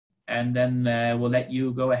and then we'll let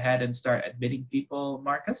you go ahead and start admitting people,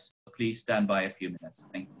 Marcus. Please stand by a few minutes.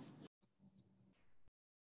 Thank you.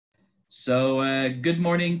 So good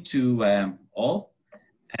morning to all.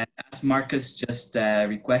 As Marcus just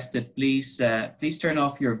requested, please turn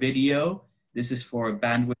off your video. This is for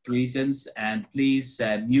bandwidth reasons, and please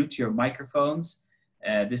mute your microphones.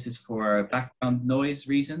 This is for background noise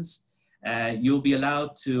reasons. You'll be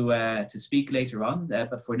allowed to speak later on,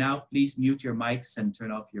 but for now, please mute your mics and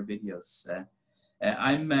turn off your videos.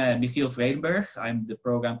 I'm Michiel Vredenburg. I'm the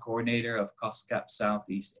program coordinator of COSCAP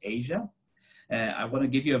Southeast Asia. I want to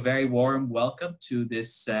give you a very warm welcome to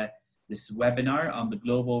this webinar on the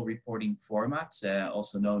Global Reporting Format,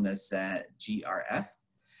 also known as GRF.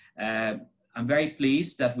 I'm very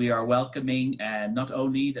pleased that we are welcoming not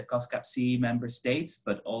only the COSCAP CE member states,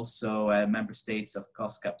 but also member states of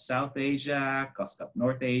COSCAP South Asia, COSCAP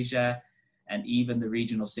North Asia, and even the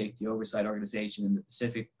Regional Safety Oversight Organization in the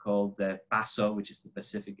Pacific called PASO, which is the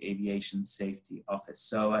Pacific Aviation Safety Office.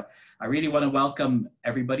 So I really want to welcome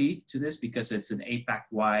everybody to this because it's an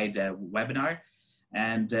APAC-wide webinar.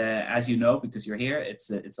 And as you know, because you're here,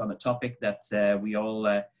 it's on a topic that we all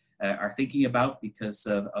are thinking about because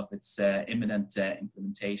of its imminent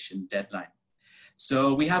implementation deadline.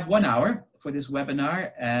 So we have 1 hour for this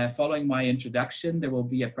webinar. Following my introduction, there will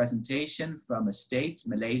be a presentation from a state,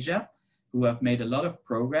 Malaysia, who have made a lot of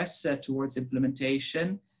progress towards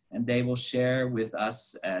implementation, and they will share with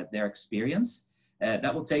us their experience.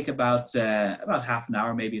 That will take about half an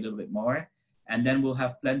hour, maybe a little bit more. And then we'll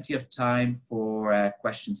have plenty of time for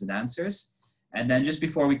questions and answers. And then just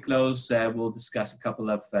before we close, we'll discuss a couple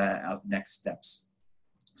of next steps.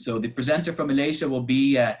 So the presenter from Malaysia will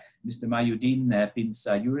be Mr. Mahyuddin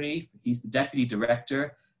Sajuri. He's the Deputy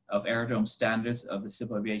Director of Aerodrome Standards of the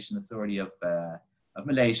Civil Aviation Authority of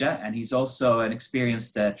Malaysia. And he's also an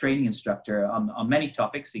experienced training instructor on many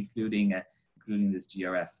topics, including this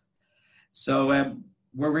GRF. So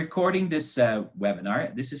we're recording this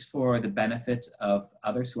webinar. This is for the benefit of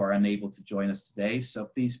others who are unable to join us today. So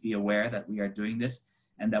please be aware that we are doing this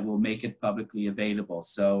and that we'll make it publicly available.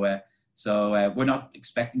 So we're not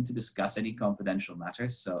expecting to discuss any confidential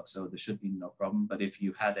matters. So there should be no problem. But if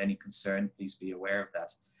you had any concern, please be aware of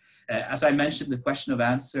that. As I mentioned, the question and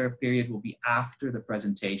answer period will be after the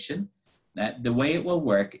presentation. The way it will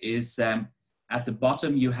work is at the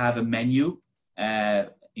bottom, you have a menu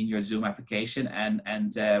in your Zoom application,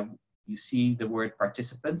 and you see the word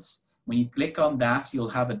participants. When you click on that, you'll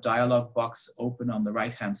have a dialog box open on the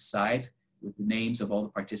right-hand side with the names of all the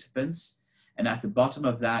participants. And at the bottom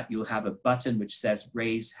of that, you'll have a button which says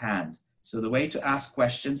raise hand. So the way to ask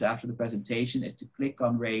questions after the presentation is to click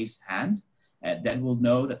on raise hand. Then we'll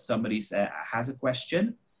know that somebody has a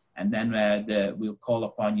question, and then we'll call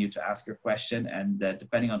upon you to ask your question, and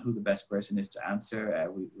depending on who the best person is to answer,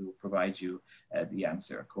 we will provide you the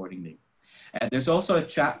answer accordingly. There's also a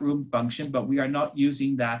chat room function, but we are not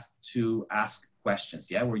using that to ask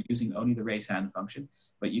questions. Yeah, we're using only the raise hand function,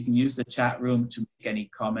 but you can use the chat room to make any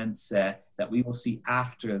comments that we will see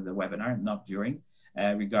after the webinar, not during.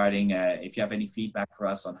 Regarding if you have any feedback for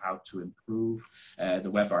us on how to improve the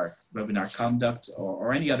webinar conduct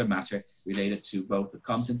or any other matter related to both the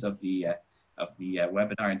content of the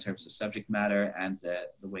webinar in terms of subject matter and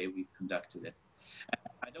the way we've conducted it.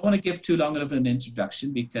 I don't want to give too long of an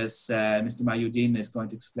introduction because Mr. Mahyuddin is going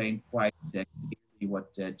to explain quite clearly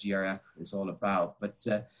what GRF is all about. But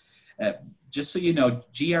just so you know,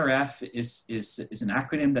 GRF is an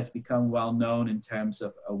acronym that's become well known in terms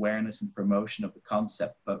of awareness and promotion of the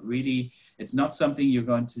concept, but really it's not something you're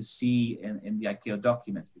going to see in the ICAO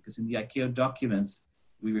documents, because in the ICAO documents,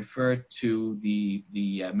 we refer to the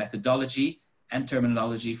methodology and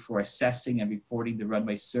terminology for assessing and reporting the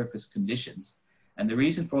runway surface conditions. And the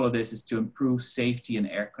reason for all of this is to improve safety in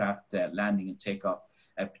aircraft landing and takeoff,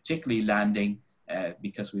 particularly landing,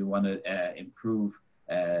 because we want to improve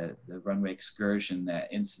the runway excursion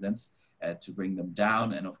incidents to bring them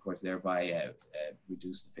down, and of course thereby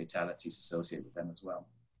reduce the fatalities associated with them as well.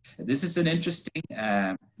 This is an interesting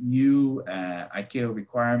new ICAO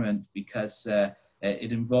requirement because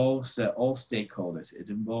it involves all stakeholders. It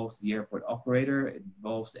involves the airport operator, it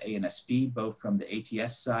involves the ANSP, both from the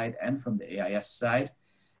ATS side and from the AIS side,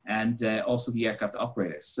 and also the aircraft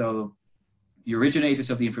operators. So the originators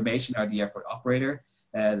of the information are the airport operator.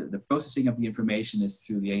 The processing of the information is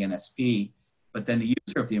through the ANSP, but then the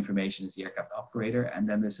user of the information is the aircraft operator, and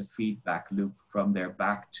then there's a feedback loop from there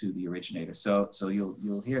back to the originator. So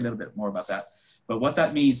you'll hear a little bit more about that. But what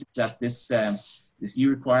that means is that this new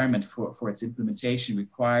requirement for its implementation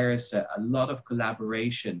requires a lot of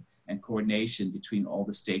collaboration and coordination between all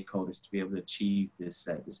the stakeholders to be able to achieve this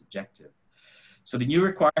objective. So the new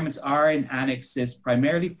requirements are in annexes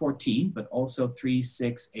primarily 14, but also 3,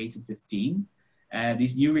 6, 8, and 15.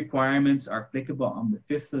 These new requirements are applicable on the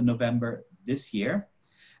 5th of November this year.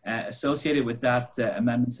 Associated with that,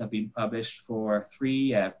 amendments have been published for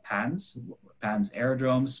 3 PANs, PANs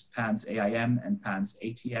Aerodromes, PANs AIM, and PANs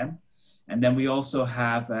ATM. And then we also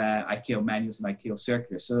have ICAO manuals and ICAO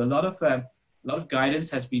circulars. So a lot of guidance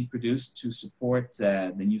has been produced to support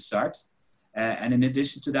the new SARPs. And in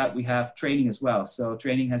addition to that, we have training as well. So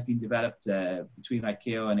training has been developed between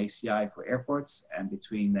ICAO and ACI for airports and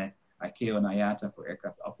between ICAO and IATA for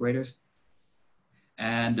aircraft operators.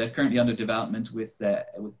 And currently under development with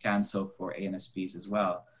CANSO for ANSPs as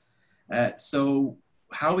well. So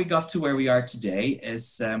how we got to where we are today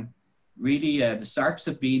is really the SARPs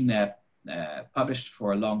have been published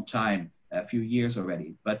for a long time, a few years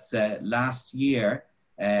already. But last year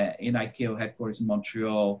in ICAO headquarters in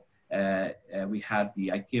Montreal, we had the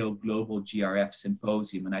ICAO Global GRF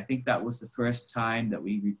Symposium. And I think that was the first time that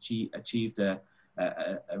we achieved a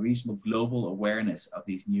reasonable global awareness of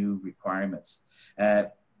these new requirements.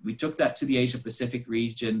 We took that to the Asia Pacific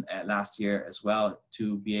region last year as well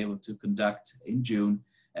to be able to conduct in June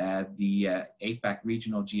the APAC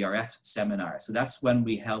Regional GRF Seminar. So that's when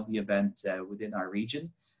we held the event within our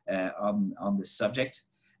region on this subject.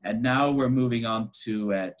 And now we're moving on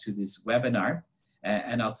to this webinar.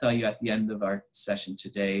 And I'll tell you at the end of our session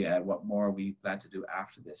today what more we plan to do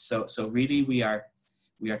after this. So really we are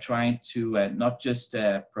trying to not just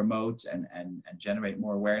promote and generate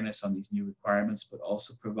more awareness on these new requirements, but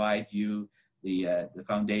also provide you the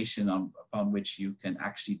foundation upon which you can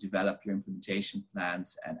actually develop your implementation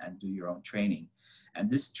plans and do your own training. And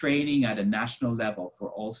this training at a national level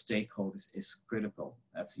for all stakeholders is critical.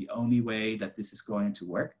 That's the only way that this is going to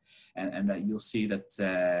work. And you'll see that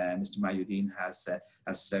Mr. Mahyuddin has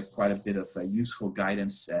quite a bit of useful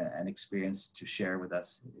guidance and experience to share with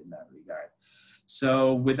us in that regard.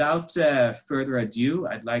 So without further ado,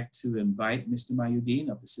 I'd like to invite Mr. Mahyuddin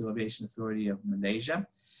of the Civil Aviation Authority of Malaysia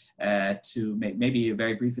to make maybe a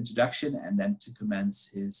very brief introduction and then to commence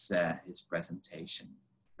his presentation.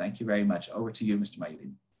 Thank you very much. Over to you, Mr.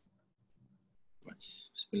 Mahyuddin.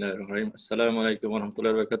 Bismillahirrahmanirrahim. Assalamualaikum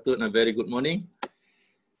warahmatullahi wabarakatuh and a very good morning.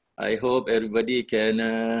 I hope everybody can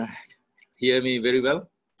hear me very well.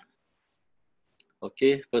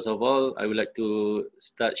 Okay, first of all, I would like to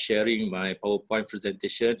start sharing my PowerPoint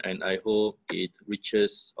presentation and I hope it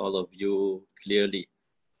reaches all of you clearly.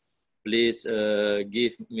 Please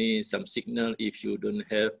give me some signal if you don't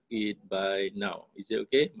have it by now. Is it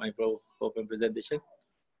okay, my PowerPoint presentation?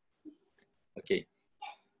 Okay.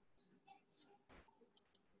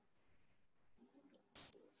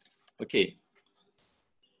 Okay.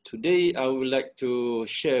 Today, I would like to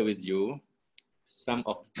share with you some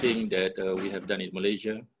of the things that we have done in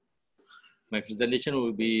Malaysia. My presentation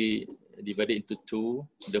will be divided into two.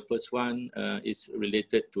 The first one is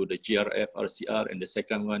related to the GRF RCR, and the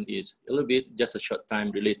second one is a little bit, just a short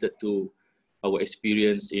time related to our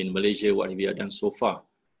experience in Malaysia, what we have done so far.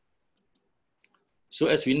 So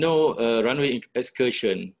as we know, runway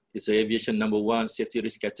excursion is the aviation #1 safety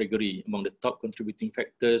risk category among the top contributing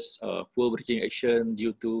factors, poor braking action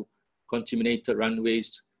due to contaminated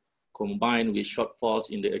runways, combined with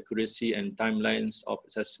shortfalls in the accuracy and timelines of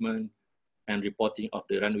assessment and reporting of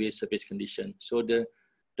the runway surface condition. So the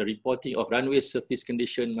reporting of runway surface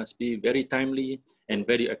condition must be very timely and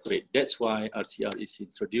very accurate. That's why RCR is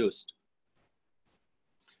introduced.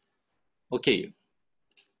 Okay,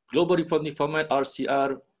 global reporting format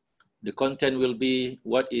RCR, the content will be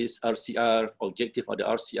what is RCR, objective of the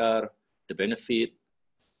RCR, the benefit,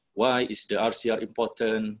 why is the RCR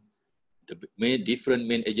important, the different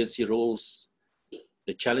main agency roles,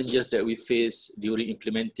 the challenges that we face during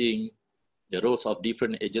implementing, the roles of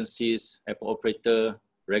different agencies, airport operator,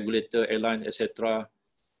 regulator, airline, etc.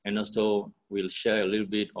 And also we'll share a little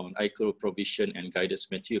bit on ICAO provision and guidance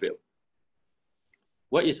material.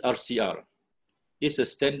 What is RCR? It's a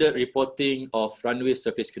standard reporting of runway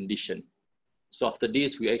surface condition. So after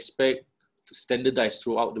this, we expect to standardize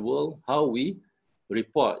throughout the world how we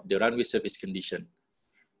report the runway surface condition.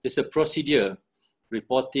 It's a procedure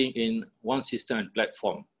reporting in one system and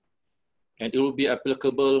platform. And it will be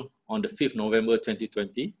applicable on the 5th November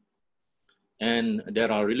 2020. And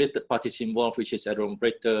there are related parties involved, which is aerodrome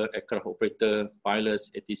operator, aircraft operator,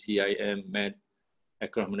 pilots, ATC, IM, MED,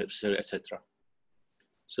 aircraft manufacturer, etc.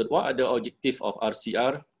 So what are the objectives of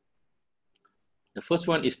RCR? The first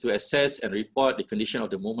one is to assess and report the condition of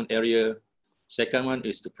the movement area. Second one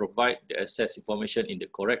is to provide the assessed information in the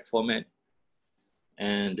correct format.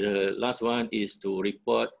 And the last one is to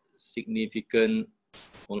report significant,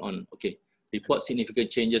 report significant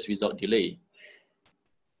changes without delay.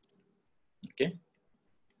 Okay.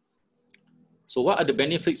 So what are the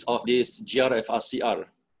benefits of this GRF RCR?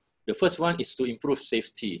 The first one is to improve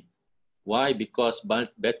safety. Why? Because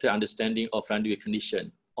better understanding of runway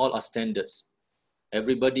condition. All are standards.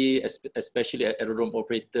 Everybody, especially aerodrome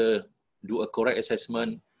operator, do a correct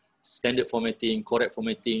assessment, standard formatting, correct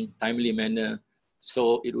formatting, timely manner.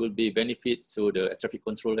 So it will be benefit to the air traffic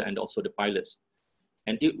controller and also the pilots.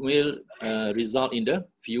 And it will result in the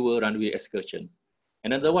fewer runway excursion.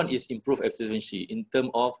 Another one is improve efficiency in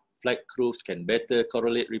terms of flight crews can better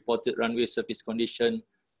correlate reported runway surface condition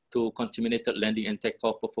to contaminated landing and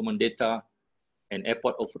takeoff performance data, and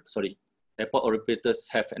airport operators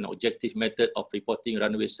have an objective method of reporting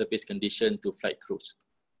runway surface condition to flight crews.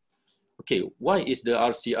 Okay, why is the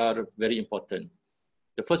RCR very important?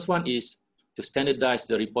 The first one is to standardize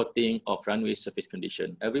the reporting of runway surface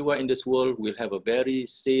condition. Everywhere in this world will have a very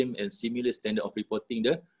same and similar standard of reporting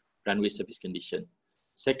the runway surface condition.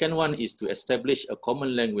 Second one is to establish a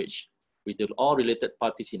common language with all related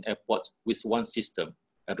parties in airports with one system: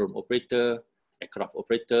 aerodrome operator, aircraft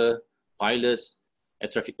operator, pilots, air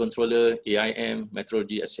traffic controller, AIM,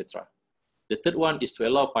 meteorology, etc. The third one is to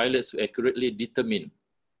allow pilots to accurately determine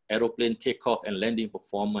aeroplane takeoff and landing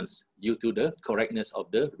performance due to the correctness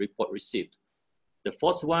of the report received. The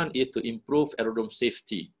fourth one is to improve aerodrome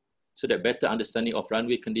safety, so that better understanding of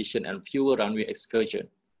runway condition and fewer runway excursion.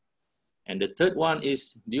 And the third one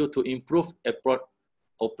is due to improve airport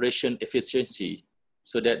operation efficiency,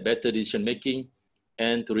 so that better decision making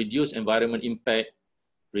and to reduce environment impact,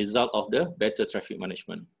 result of the better traffic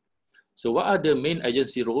management. So what are the main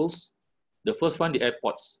agency roles? The first one, the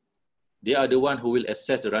airports. They are the one who will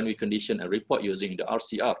assess the runway condition and report using the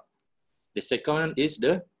RCR. The second one is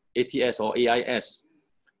the ATS or AIS.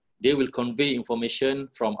 They will convey information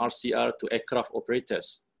from RCR to aircraft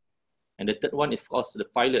operators. And the third one is, of course, the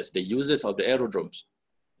pilots, the users of the aerodromes.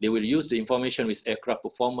 They will use the information with aircraft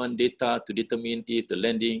performance data to determine if the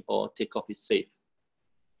landing or takeoff is safe.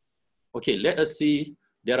 Okay, let us see.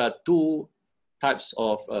 There are two types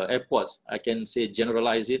of airports. I can say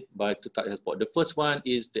generalize it by two types of airport. The first one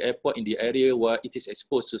is the airport in the area where it is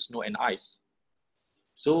exposed to snow and ice.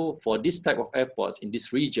 So for this type of airports in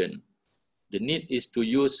this region, the need is to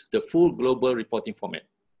use the full global reporting format.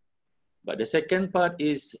 But the second part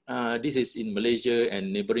is, this is in Malaysia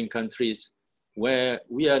and neighboring countries where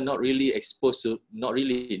we are not really exposed to,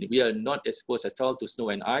 we are not exposed at all to snow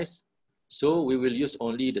and ice. So we will use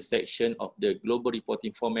only the section of the global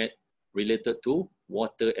reporting format related to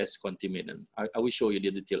water as contaminant. I will show you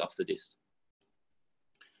the detail after this.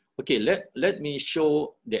 Okay, let me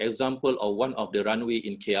show the example of one of the runway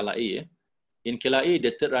in KLIA. In KLIA,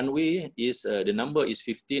 the third runway is, the number is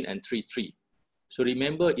 15 and 33. So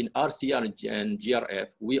remember in RCR and GRF,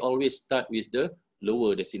 we always start with the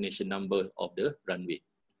lower destination number of the runway.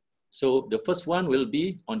 So the first one will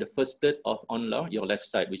be on the first third of on your left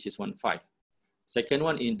side, which is 15. Second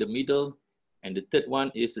one in the middle, and the third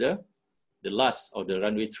one is the last of the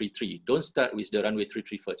runway 33. Don't start with the runway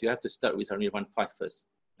 33 first. You have to start with runway 15 first.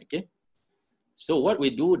 Okay. So what we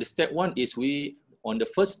do, the step one is on the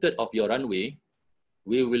first third of your runway,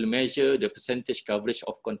 we will measure the percentage coverage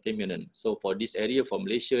of contaminant. So for this area, for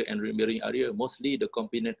Malaysia and neighboring area, mostly the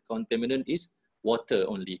contaminant is water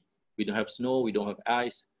only. We don't have snow, we don't have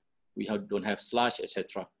ice, we don't have slush,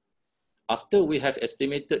 etc. After we have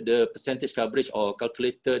estimated the percentage coverage or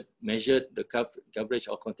measured the coverage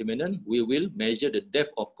of contaminant, we will measure the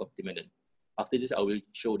depth of contaminant. After this, I will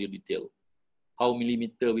show you detail. How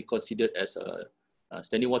millimeter we consider as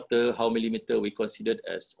standing water, how millimeter we consider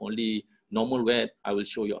as only normal wet, I will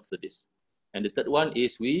show you after this. And the third one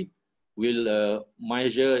is we will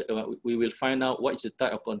measure, we will find out what is the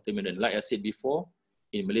type of contaminant. Like I said before,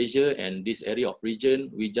 in Malaysia and this area of region,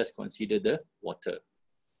 we just consider the water.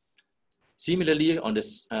 Similarly, on the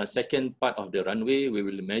second part of the runway, we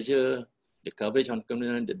will measure the coverage on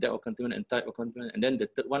contaminant, the depth of contaminant, and type of contaminant. And then the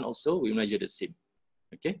third one also, we measure the same.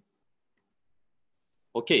 Okay.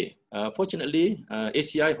 Okay. Fortunately,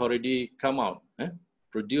 ACI already come out,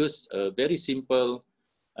 produced a very simple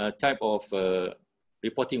type of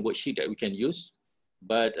reporting worksheet that we can use.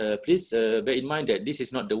 But please bear in mind that this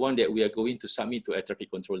is not the one that we are going to submit to air traffic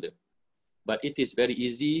controller. But it is very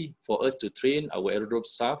easy for us to train our aerodrome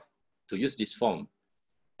staff to use this form.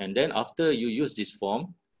 And then after you use this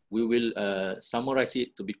form, we will summarize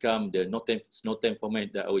it to become the NOTAM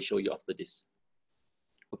format that I will show you after this.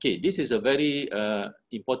 Okay, this is a very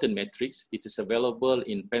important matrix. It is available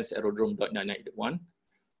in pensaerodrome.991.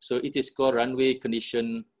 So it is called Runway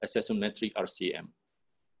Condition Assessment Metric, RCM.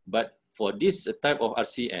 But for this type of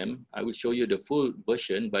RCM, I will show you the full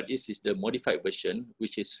version, but this is the modified version,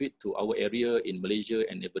 which is suited to our area in Malaysia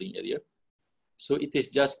and neighboring area. So it is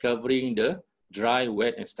just covering the dry,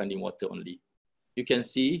 wet, and standing water only. You can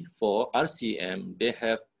see for RCM, there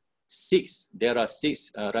are six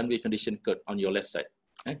runway condition code on your left side.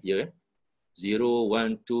 Here, 0,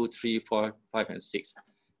 1, 2, 3, 4, 5, and 6.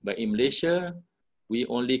 But in Malaysia, we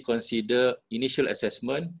only consider initial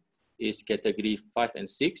assessment is category 5 and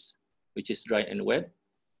 6, which is dry and wet,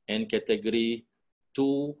 and category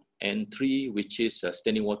 2 and 3, which is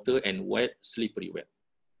standing water and wet, slippery wet.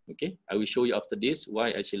 Okay, I will show you after this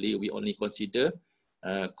why actually we only consider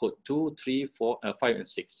code 2, 3, 4, 5, and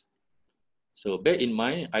 6. So bear in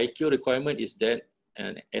mind, ICAO requirement is that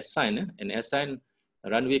an assigned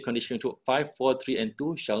runway condition code 5, 4, 3, and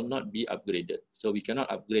 2 shall not be upgraded. So we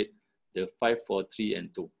cannot upgrade the 5, 4, 3, and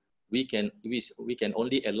 2. We can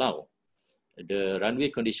only allow the runway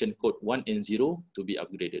condition code 1 and 0 to be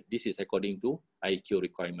upgraded. This is according to ICAO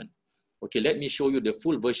requirement. Okay, let me show you the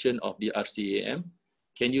full version of the RCAM.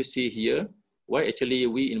 Can you see here? Why actually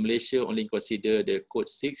we in Malaysia only consider the code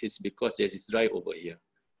 6 is because there is dry over here.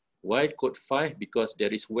 Why code 5? Because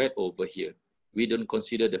there is wet over here. We don't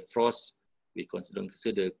consider the frost. We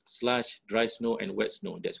consider slush, dry snow, and wet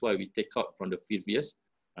snow. That's why we take out from the previous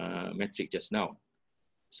metric just now.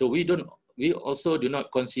 So we also do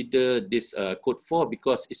not consider this code 4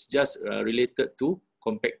 because it's just related to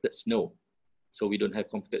compacted snow. So we don't have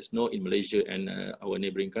compacted snow in Malaysia and our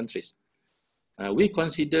neighboring countries. We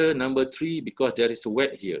consider number 3 because there is a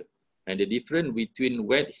wet here. And the difference between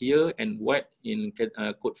wet here and wet in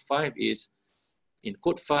code 5 is, in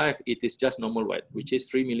code 5, it is just normal wet, which is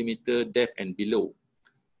 3 millimeter depth and below.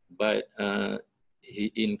 But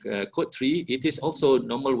in code 3, it is also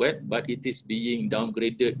normal wet, but it is being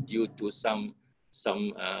downgraded due to some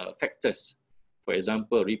factors. For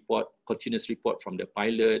example, continuous report from the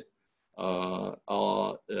pilot,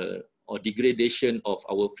 or degradation of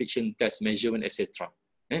our friction test measurement, etc.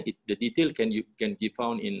 The detail can be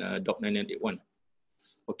found in Doc 9981.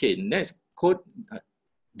 Okay, next code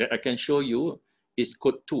that I can show you is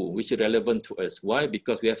code 2, which is relevant to us. Why?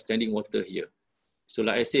 Because we have standing water here. So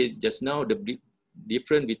like I said just now, the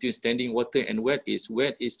difference between standing water and wet is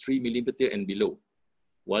 3 millimeter and below,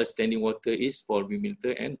 while standing water is 4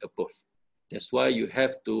 millimeter and above. That's why you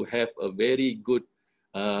have to have a very good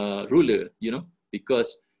ruler,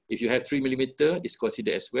 because if you have 3 millimeter, it's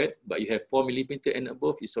considered as wet, but you have 4 millimeter and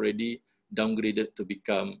above, it's already downgraded to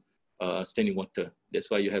become standing water.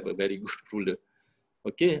 That's why you have a very good ruler.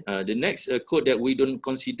 Okay, the next code that we don't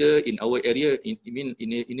consider in our area, in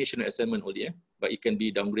initial assessment only, but it can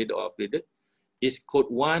be downgraded or upgraded, is code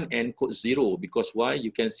 1 and code 0. Because why?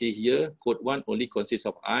 You can see here, code 1 only consists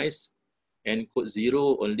of ice, and code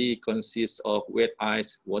 0 only consists of wet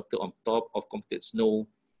ice, water on top of compacted snow,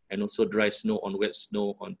 and also dry snow on wet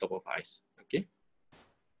snow on top of ice. Okay.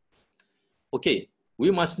 Okay, we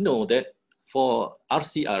must know that for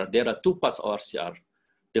RCR, there are two parts of RCR.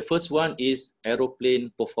 The first one is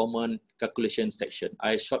Aeroplane Performance Calculation Section.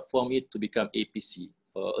 I short form it to become APC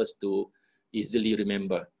for us to easily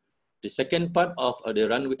remember. The second part of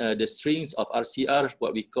the strings of RCR,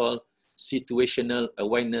 what we call Situational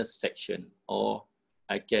Awareness Section, or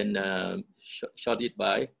I can short it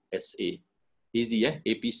by SA. Easy,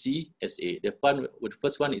 APC, SA. The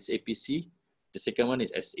first one is APC, the second one is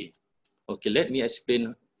SA. Okay, let me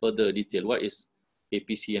explain further detail. What is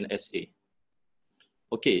APC and SA?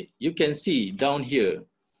 Okay, you can see down here,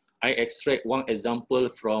 I extract one example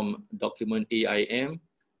from document AIM,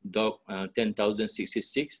 doc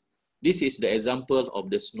 10,066. This is the example of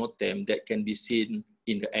the snow temp that can be seen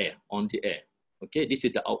in the air, on the air. Okay, this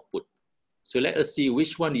is the output. So let us see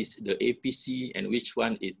which one is the APC and which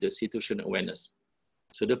one is the situational awareness.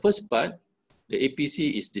 So the first part, the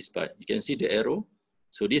APC is this part. You can see the arrow.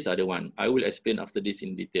 So these are the one. I will explain after this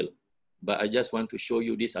in detail. But I just want to show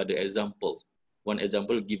you these are the examples. One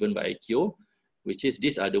example given by ICAO, which is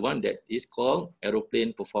this are the one that is called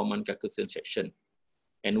Aeroplane Performance Calculation Section.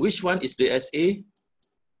 And which one is the SA?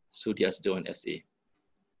 So there's the one SA.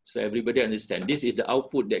 So everybody understand. This is the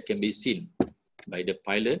output that can be seen by the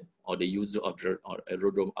pilot or the user of the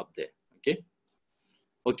aerodrome up there. Okay.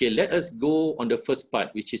 Okay, let us go on the first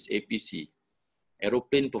part, which is APC,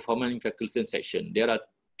 Aeroplane Performance Calculation Section. There are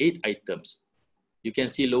 8 items. You can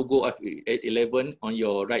see logo of 811 on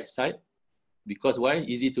your right side. Because why?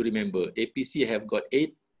 Easy to remember. APC have got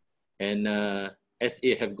 8 and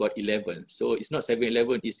SA have got 11. So it's not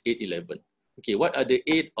 711, it's 811. Okay, what are the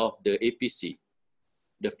 8 of the APC?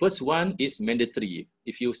 The first one is mandatory.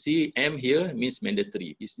 If you see M here, means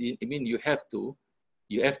mandatory. It means you have to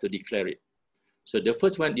declare it. So the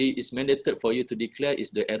first one is mandated for you to declare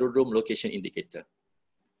is the aerodrome location indicator.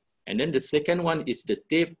 And then the second one is the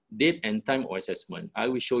date and time of assessment. I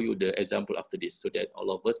will show you the example after this so that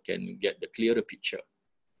all of us can get the clearer picture.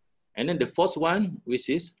 And then the fourth one, which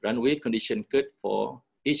is runway condition code for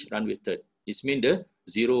each runway third. It's mean the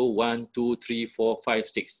 0, 1, 2, 3, 4, 5,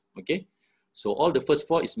 6. Okay. So all the first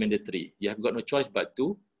four is mandatory. You have got no choice but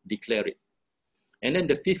to declare it. And then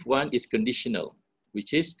the fifth one is conditional,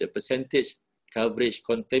 which is the percentage coverage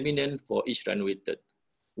contaminant for each runway third.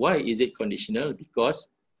 Why is it conditional?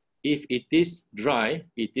 Because if it is dry,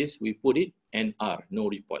 we put it NR, no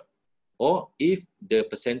report. Or if the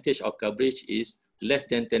percentage of coverage is less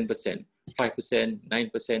than 10%, 5%,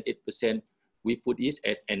 9%, 8%, we put is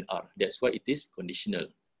at NR. That's why it is conditional.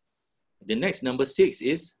 The next, number 6,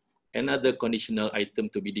 is another conditional item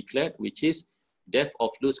to be declared, which is depth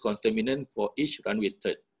of loose contaminant for each runway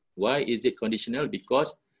third. Why is it conditional?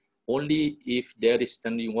 Because only if there is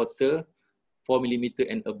standing water 4 millimeter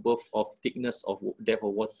and above of thickness of depth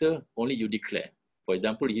of water, only you declare. For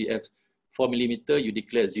example, if you have 4 millimeter, you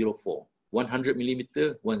declare 0.4. 100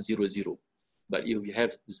 millimeter, 100. But if you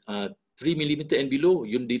have 3 millimeter and below,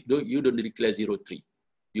 you don't declare 0.3.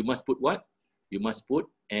 You must put what? You must put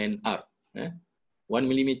NR. 1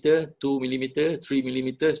 millimeter, 2 millimeter, 3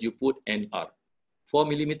 millimeters, you put NR. 4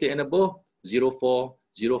 millimeter and above, 0.4,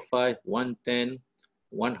 0.5, 110,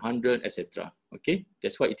 100, etc. Okay,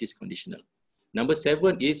 that's why it is conditional. Number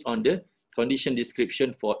 7 is on the condition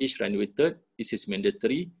description for each runway third. This is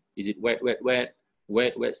mandatory. Is it wet, wet, wet,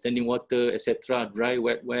 wet, wet, standing water, etc., dry,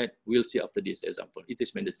 wet, wet? We'll see after this example. It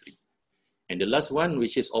is mandatory. And the last one,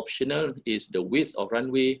 which is optional, is the width of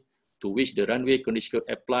runway to which the runway condition could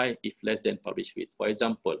apply if less than published width. For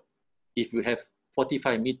example, if you have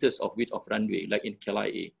 45 meters of width of runway, like in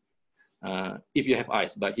CAA, if you have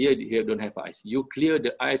ice, but here you don't have ice, you clear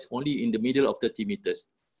the ice only in the middle of 30 meters.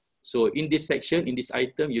 So in this section, in this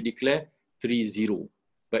item, you declare 30,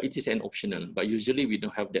 but it is an optional. But usually we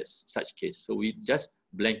don't have that such case, so we just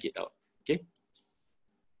blank it out. Okay.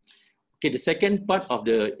 Okay. The second part of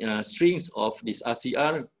the strings of this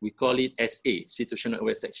RCR, we call it SA, situational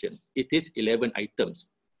aware section. It is 11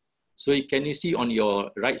 items. So can you see on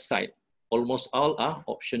your right side, almost all are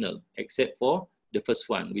optional except for the first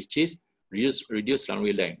one, which is reduce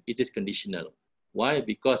runway length. It is conditional. Why?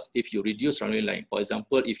 Because if you reduce runway length, for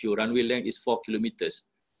example, if your runway length is 4 kilometers,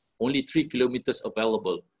 only 3 kilometers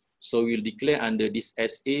available. So we'll declare under this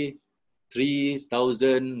SA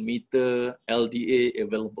 3,000 meter LDA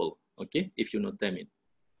available. Okay, if you not time it.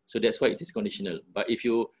 So that's why it is conditional. But if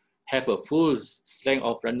you have a full length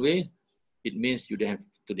of runway, it means you don't have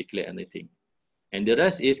to declare anything. And the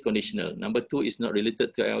rest is conditional. Number 2 is not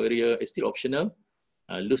related to our area, it's still optional.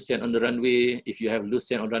 Loose sand on the runway. If you have loose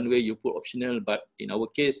sand on runway, you put optional. But in our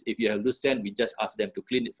case, if you have loose sand, we just ask them to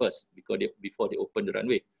clean it first before they open the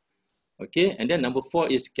runway. Okay, and then number 4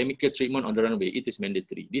 is chemical treatment on the runway. It is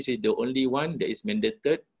mandatory. This is the only one that is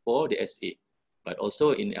mandated for the SA. But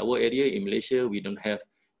also in our area in Malaysia, we don't have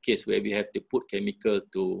case where we have to put chemical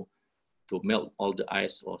to melt all the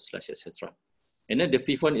ice or slush, etc. And then the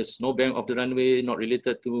 5th one is snowbank of the runway, not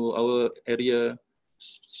related to our area.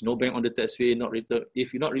 Snowbank on the taxiway, not related.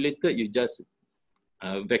 If you're not related, you just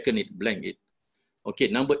vacant it, blank it. Okay,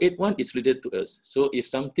 number 8 one is related to us. So if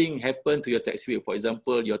something happened to your taxiway, for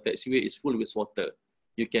example, your taxiway is full with water,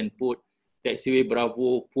 you can put taxiway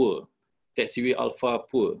Bravo poor, taxiway Alpha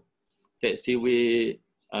poor, taxiway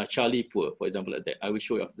Charlie poor, for example, like that. I will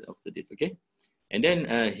show you after this, okay? And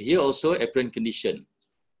then here also apron condition.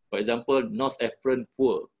 For example, North apron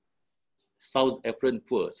poor, South apron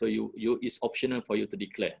poor. So it's optional for you to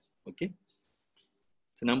declare, okay?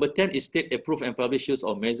 So number 10 is state approved and published use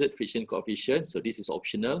of measured friction coefficient. So this is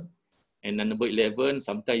optional. And then number 11,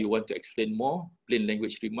 sometimes you want to explain more, plain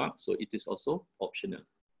language remark. So it is also optional,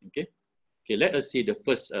 okay? Okay, let us see the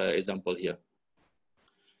first example here.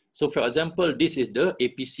 So for example, this is the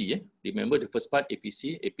APC. Remember the first part,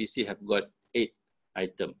 APC. APC have got 8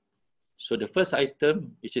 items. So the first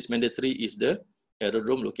item, which is mandatory, is the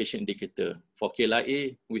aerodrome location indicator. For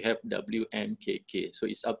KLIA, we have WMKK. So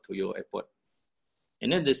it's up to your airport.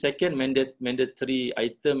 And then the second mandatory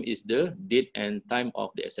item is the date and time of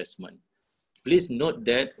the assessment. Please note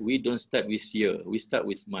that we don't start with year. We start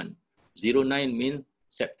with month. 09 means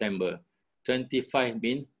September. 25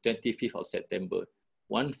 means 25th of September.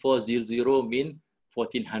 1400 means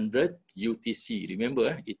 1400 UTC.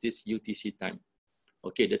 Remember, it is UTC time.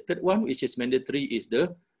 Okay, the third one, which is mandatory, is the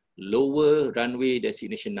lower runway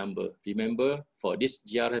designation number. Remember, for this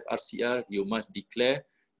GRF RCR, you must declare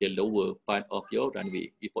the lower part of your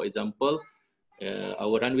runway. If, for example,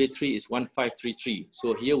 our runway 3 is 1533.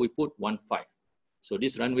 So here we put 15. So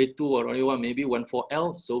this runway 2 or runway 1 maybe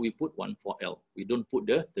 14L, so we put 14L. We don't put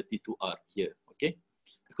the 32R here, okay?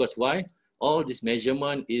 Because why? All this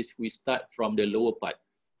measurement is we start from the lower part.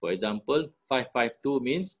 For example, 552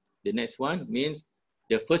 means, the next one means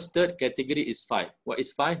the first third category is 5. What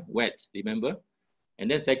is 5? Wet, remember? And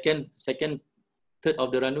then second third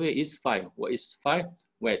of the runway is 5. What is 5?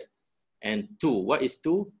 Wet. And 2, what is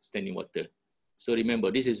 2? Standing water. So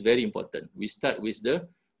remember, this is very important. We start with the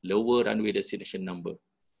lower runway destination number.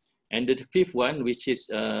 And the fifth one, which is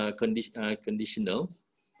conditional,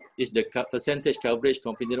 is the percentage coverage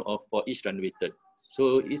component of for each runway third.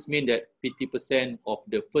 So it means that 50% of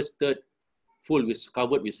the first third full with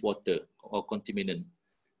covered with water or contaminant.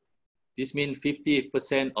 This means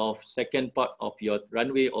 50% of second part of your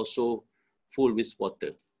runway also full with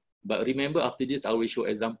water. But remember, after this, I will show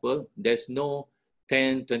example. There's no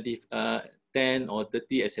 10, 20, 10 or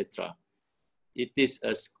 30, etc. It is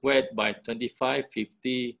a squared by 25,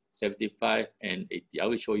 50, 75, and 80. I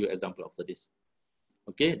will show you example after this.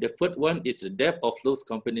 Okay, the third one is the depth of loose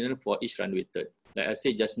component for each runway third. Like I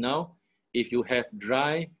said just now, if you have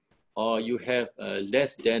dry or you have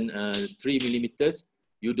less than 3 millimeters,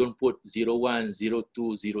 you don't put 01,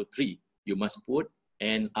 02, 03. You must put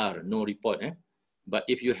NR, no report. But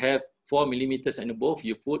if you have 4 millimeters and above,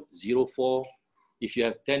 you put 04. If you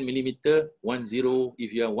have 10 millimeter, 10.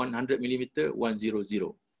 If you have 100 millimeter,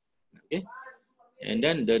 100. Okay. And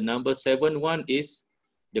then the number 7 one is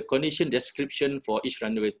the condition description for each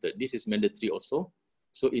runway third. This is mandatory also.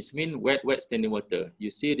 So it's mean wet, wet, standing water.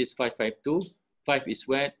 You see this 552, 5 is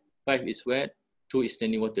wet, 5 is wet, 2 is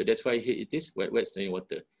standing water. That's why here it is wet, wet, standing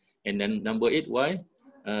water. And then number 8, why?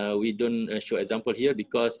 We don't show example here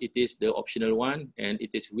because it is the optional one and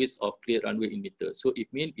it is width of clear runway in meter. So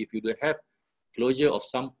it means if you don't have closure of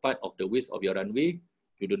some part of the width of your runway,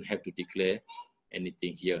 you don't have to declare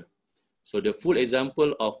anything here. So the full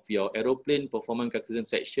example of your aeroplane performance calculation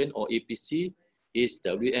section or APC is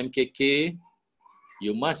WMKK.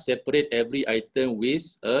 You must separate every item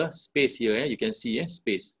with a space here. You can see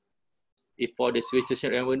space. If for the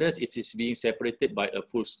situation airworthiness, it is being separated by a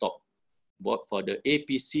full stop. But for the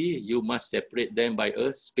APC, you must separate them by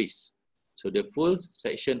a space. So the full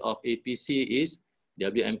section of APC is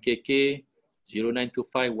WMKK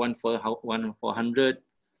 0925-1400,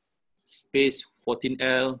 space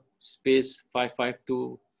 14L, space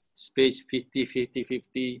 552, space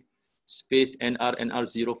 50-50-50, space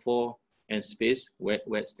NR-NR04, and space wet,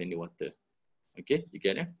 wet, standing water. Okay, you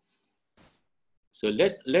get it? So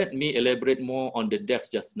let me elaborate more on the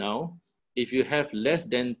depth just now. If you have less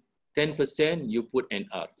than 10%, you put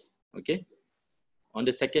NR. Okay. On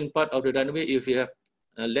the second part of the runway, if you have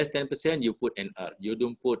less than 10%, you put NR. You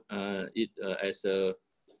don't put it as a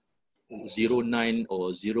 09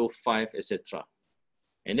 or 05, etc.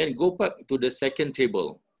 And then go back to the second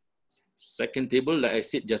table. Second table, like I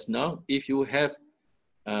said just now, if you have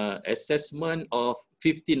assessment of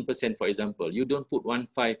 15%, for example, you don't put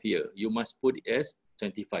 15 here. You must put it as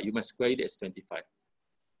 25. You must square it as 25.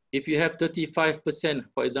 If you have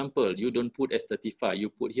 35%, for example, you don't put as 35. You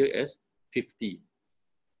put here as 50.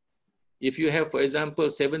 If you have, for example,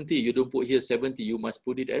 70, you don't put here 70. You must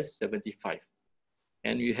put it as 75.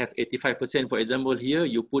 And you have 85%, for example, here,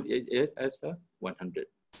 you put it as 100.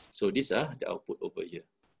 So these are the output over here.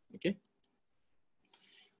 Okay.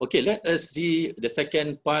 Okay, let us see the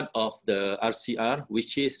second part of the RCR,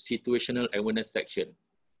 which is situational awareness section.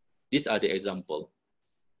 These are the example.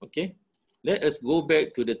 Okay, let us go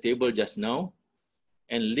back to the table just now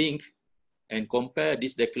and link and compare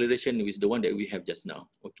this declaration with the one that we have just now.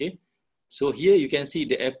 Okay, so here you can see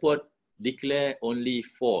the airport declare only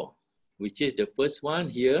 4, which is the first one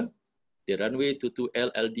here, the runway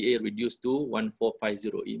 22L LDA reduced to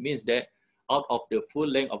 1450. It means that out of the full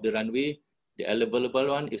length of the runway, the available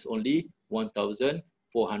one is only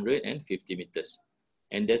 1,450 meters.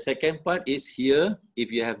 And the second part is here,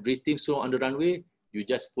 if you have drifting snow on the runway, you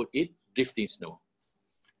just put it drifting snow.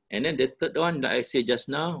 And then the third one that I said just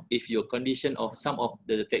now, if your condition of some of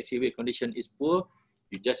the taxiway condition is poor,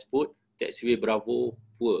 you just put taxiway Bravo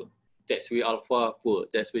poor, taxiway Alpha poor,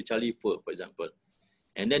 taxiway Charlie poor, for example.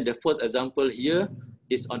 And then the first example here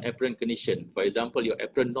is on apron condition. For example, your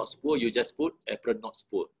apron not poor, you just put apron not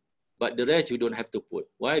poor. But the rest you don't have to put.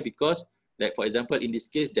 Why? Because, like for example, in this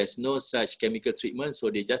case, there's no such chemical treatment, so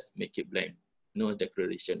they just make it blank, no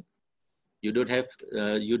declaration. You don't have,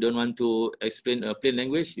 you don't want to explain a plain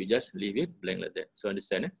language, you just leave it blank like that. So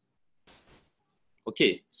understand?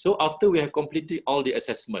 Okay, so after we have completed all the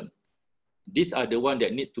assessment, these are the ones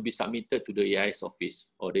that need to be submitted to the AIS office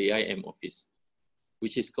or the AIM office,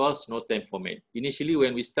 which is called snow time format. Initially,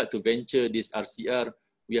 when we start to venture this RCR,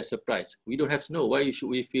 we are surprised. We don't have snow. Why should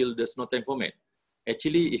we fill the snow time format?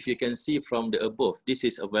 Actually, if you can see from the above, this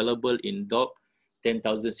is available in doc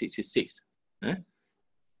 10,066.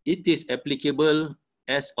 It is applicable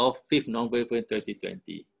as of 5th November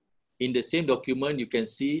 2020. In the same document, you can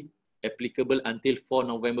see applicable until 4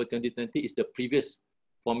 November 2020 is the previous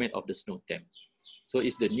format of the snow time. So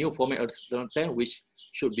it's the new format of the snow time which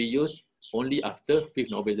should be used only after 5th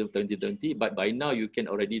November 2020. But by now, you can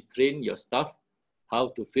already train your staff how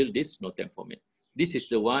to fill this snow time format. This is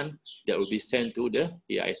the one that will be sent to the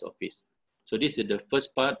AIS office. So this is the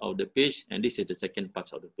first part of the page, and this is the second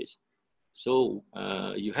part of the page. So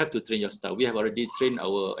you have to train your staff. We have already trained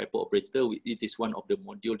our airport operator. It is one of the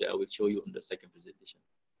modules that I will show you in the second presentation.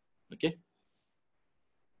 Okay.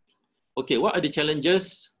 Okay, what are the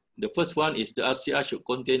challenges? The first one is the RCR should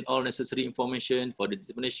contain all necessary information for the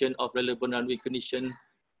determination of relevant runway condition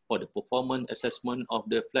for the performance assessment of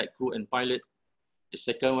the flight crew and pilot. The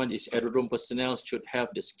second one is aerodrome personnel should have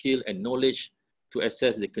the skill and knowledge to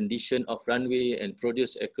assess the condition of runway and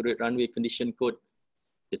produce accurate runway condition code.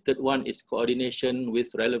 The third one is coordination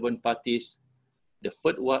with relevant parties. The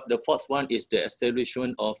fourth one is the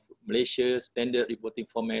establishment of Malaysia's standard reporting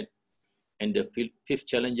format. And the fifth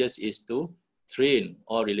challenges is to train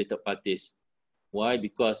all related parties. Why?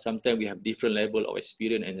 Because sometimes we have different level of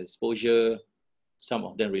experience and exposure. Some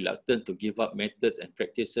of them reluctant to give up methods and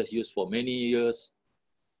practices used for many years.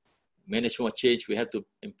 Management change, we have to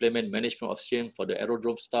implement management of change for the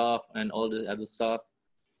aerodrome staff and all the other staff.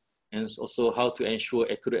 And also how to ensure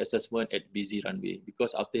accurate assessment at busy runway.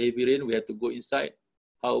 Because after heavy rain, we have to go inside.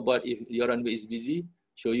 How about if your runway is busy?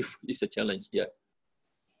 Show you it's a challenge, yeah.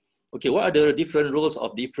 Okay, what are the different roles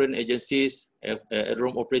of different agencies,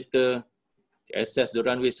 aerodrome operator, to assess the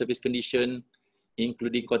runway service condition,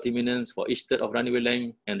 including contaminants for each third of runway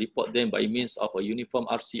length, and report them by means of a uniform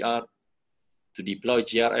RCR, to deploy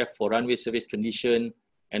GRF for runway service condition,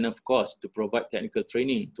 and of course, to provide technical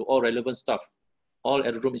training to all relevant staff. All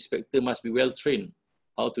aerodrome inspectors must be well trained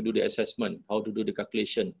how to do the assessment, how to do the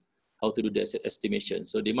calculation, how to do the estimation.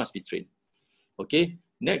 So they must be trained. Okay,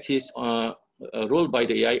 next is a role by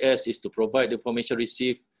the AIS is to provide the information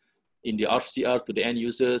received in the RCR to the end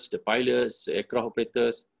users, the pilots, the aircraft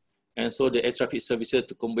operators, and so the air traffic services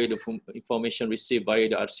to convey the information received by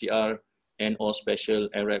the RCR and all special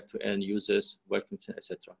AirApp to end users,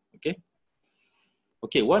 etc. Okay.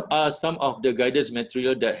 Okay, what are some of the guidance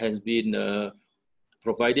material that has been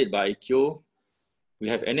provided by ICAO? We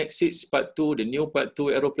have Annex 6 Part 2, the new Part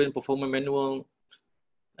 2 Aeroplane Performance Manual.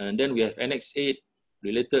 And then we have Annex 8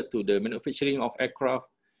 related to the manufacturing of aircraft.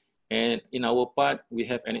 And in our part, we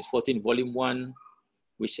have Annex 14 Volume 1,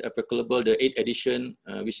 which is applicable, the 8th edition,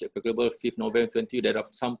 which is applicable 5th November 20. There are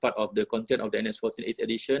some part of the content of the Annex 14 8th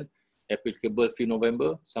edition applicable 5th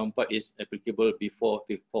November. Some part is applicable before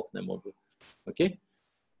 4th November. Okay.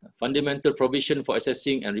 Fundamental provision for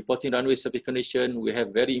assessing and reporting runway service condition. We have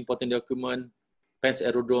very important document, PANS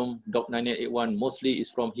Aerodrome, Doc 9981, mostly is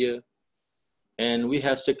from here. And we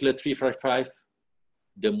have Circular 355,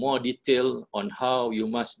 the more detail on how you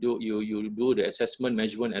must do, you do the assessment,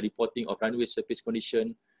 measurement, and reporting of runway surface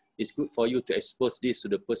condition. It's good for you to expose this to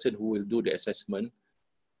the person who will do the assessment.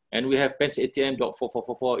 And we have PANS ATM, Doc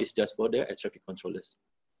 4444 is just for the air traffic controllers.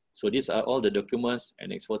 So these are all the documents,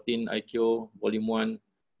 Annex 14, ICAO, Volume 1,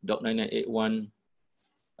 Doc 9981,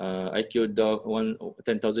 ICAO Doc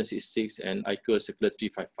 10,066, and ICAO Circular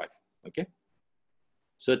 355. Okay.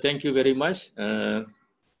 So thank you very much.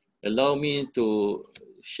 Allow me to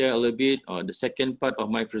share a little bit on the second part of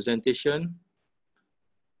my presentation.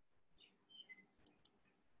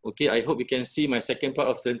 Okay, I hope you can see my second part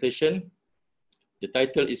of presentation. The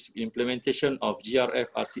title is Implementation of GRF,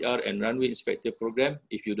 RCR, and Runway Inspector Program.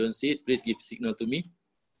 If you don't see it, please give signal to me.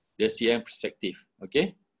 The CM perspective,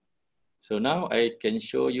 okay? So now I can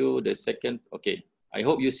show you the second, okay. I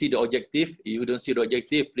hope you see the objective. If you don't see the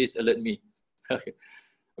objective, please alert me.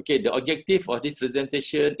 Okay, the objective of this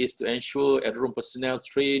presentation is to ensure aerodrome personnel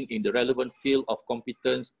trained in the relevant field of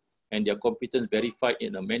competence and their competence verified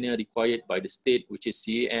in a manner required by the state, which is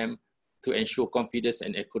CAM, to ensure confidence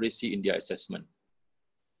and accuracy in their assessment.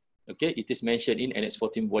 Okay, it is mentioned in Annex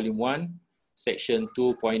 14 Volume 1, Section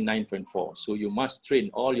 2.9.4. So you must train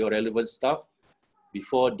all your relevant staff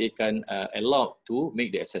before they can allow to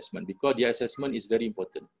make the assessment, because the assessment is very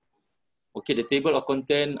important. Okay, the table of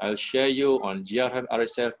content, I'll share you on GRF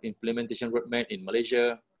RSF implementation roadmap in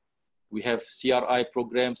Malaysia. We have CRI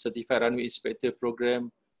program, Certified Runway Inspector program.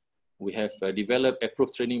 We have developed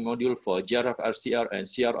approved training module for GRF, RCR, and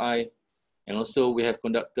CRI. And also we have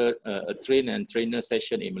conducted a train and trainer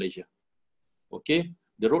session in Malaysia. Okay,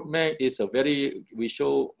 The roadmap is a very, we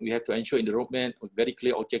have to ensure in the roadmap a very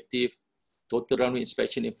clear objective, total runway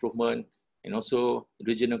inspection improvement, and also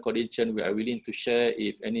regional coordination. We are willing to share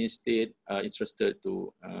if any state are interested to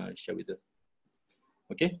share with us.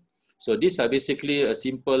 Okay, so these are basically a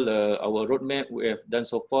simple, our roadmap we have done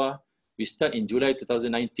so far. We start in July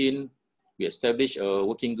 2019. We established a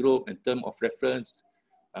working group in terms of reference.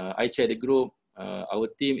 I chair the group. Our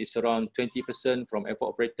team is around 20% from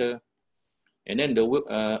airport operator. And then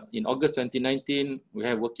in August 2019, we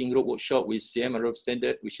have working group workshop with CM Aerodrome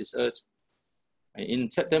Standard, which is us.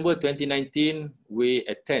 In September 2019, we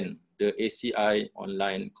attend the ACI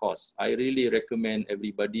online course. I really recommend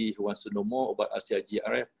everybody who wants to know more about RCR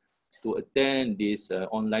GRF to attend this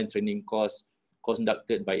online training course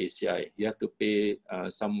conducted by ACI. You have to pay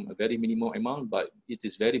some very minimum amount, but it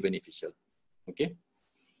is very beneficial. Okay.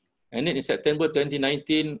 And then in September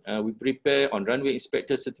 2019, we prepare on runway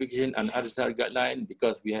inspector certification and RCR guideline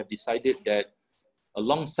because we have decided that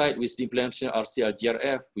alongside with the implementation of RCR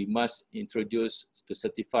GRF, we must introduce to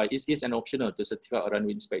certify, it is an optional to certify a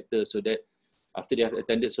runway inspector so that after they have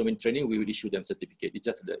attended so many training, we will issue them certificate. It's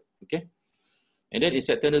just that, okay? And then in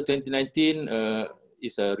September 2019,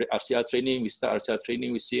 it's a RCR training. We start RCR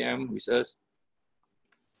training with CM, with us.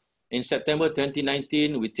 In September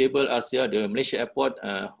 2019, we table RCR, the Malaysia Airport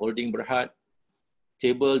Holding Berhad,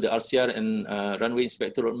 table the RCR and runway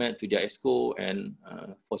inspector roadmap to their ESCO, and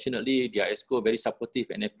fortunately, their ESCO very supportive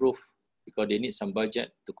and approve because they need some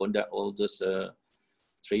budget to conduct all those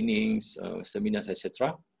trainings, seminars,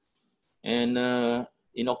 etc. And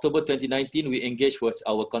in October 2019, we engaged with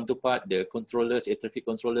our counterpart, the controllers, air traffic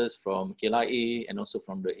controllers from KLIA and also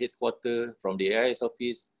from the headquarters, from the AIS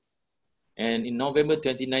office. And in November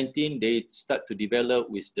 2019, they start to develop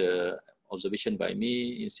with the observation by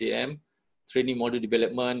me in CM, training module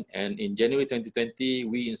development. And in January 2020,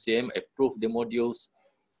 we in CM approved the modules.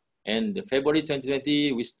 And in February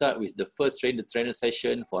 2020, we start with the first trainer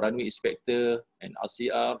session for runway inspector and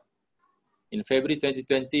RCR. In February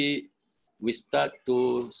 2020, we start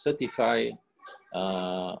to certify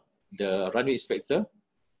the runway inspector.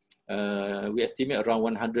 We estimate around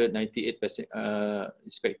 198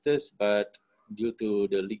 inspectors, but due to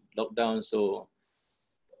the lockdown, so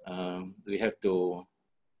we have to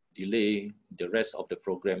delay the rest of the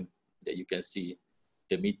program that you can see.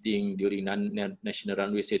 The meeting during National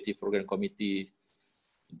Runway Safety Program Committee,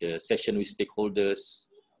 the session with stakeholders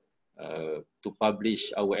to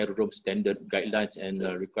publish our aerodrome standard guidelines and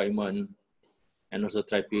requirement, and also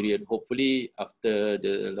try period. Hopefully after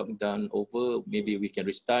the lockdown over, maybe we can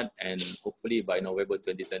restart, and hopefully by November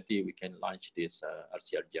 2020, we can launch this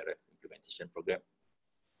RCR GRF implementation program.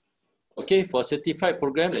 Okay, for certified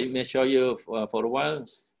program, let me show you for a while.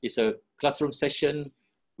 It's a classroom session.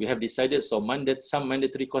 We have decided some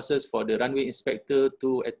mandatory courses for the runway inspector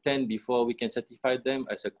to attend before we can certify them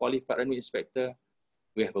as a qualified runway inspector.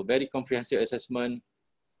 We have a very comprehensive assessment,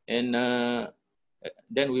 and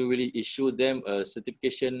then we will issue them a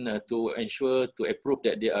certification to ensure, to approve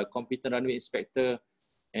that they are competent runway inspector,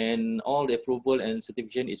 and all the approval and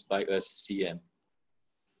certification is by us, CM.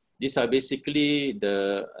 These are basically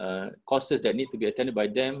the courses that need to be attended by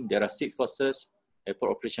them. There are 6 courses: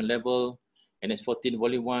 airport operation level, NS14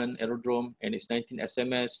 Volume 1, Aerodrome, NS19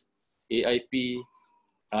 SMS, AIP,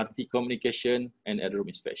 RT communication, and aerodrome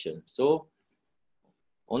inspection. So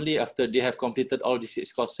only after they have completed all these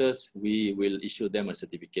 6 courses, we will issue them a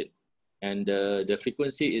certificate. And the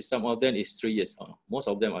frequency is, some of them is 3 years. Most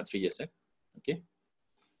of them are 3 years. Okay.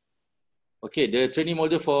 Okay, the training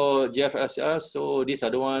module for GFSR. So these are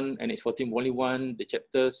the one, NS14 Volume 1, the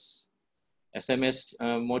chapters, SMS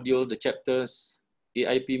module, the chapters,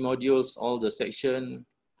 AIP modules, all the section.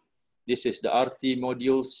 This is the RT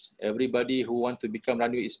modules. Everybody who want to become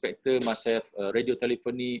runway inspector must have radio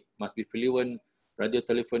telephony, must be fluent radio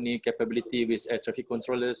telephony capability with air traffic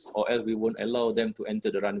controllers, or else we won't allow them to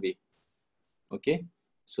enter the runway. Okay,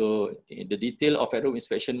 so in the detail of aerodrome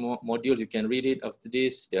inspection module, you can read it after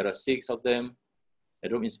this. There are 6 of them: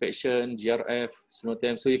 aerodrome inspection, GRF, snow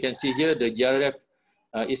temp. So you can see here the GRF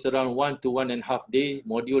is around 1 to 1.5 day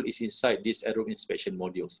module is inside these aerodrome inspection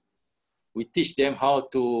modules. We teach them how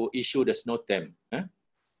to issue the snow temp, and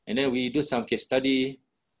then we do some case study,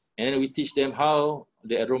 and then we teach them how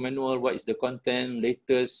the aerodrome manual, what is the content,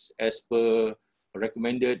 latest as per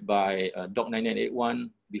recommended by Doc 9981.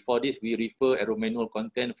 Before this, we refer aerodrome manual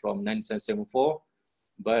content from 9774,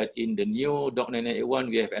 but in the new Doc 9981,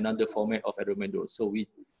 we have another format of aerodrome manual. So we,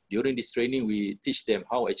 during this training, we teach them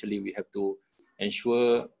how actually we have to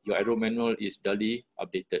ensure your aerodrome manual is duly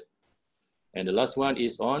updated. And the last one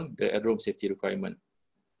is on the aerodrome safety requirement.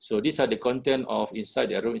 So these are the content of inside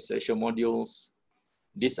the aerodrome installation modules.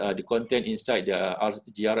 These are the content inside the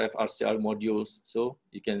GRF RCR modules. So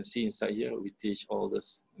you can see inside here, we teach all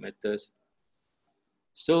those matters.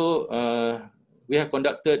 So we have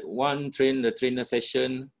conducted one trainer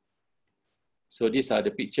session. So these are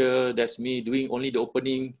the picture. That's me doing only the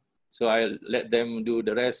opening. So I let them do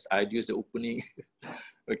the rest. I use the opening.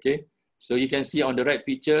 Okay. So you can see on the right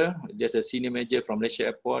picture, there's a senior manager from Malaysia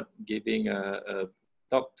Airport giving a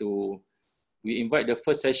talk to. We invite the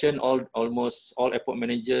first session, almost all airport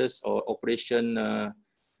managers or operation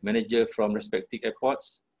manager from respective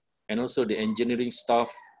airports, and also the engineering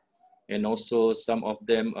staff, and also some of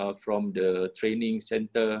them are from the training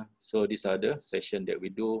center. So these are the sessions that we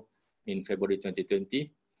do in February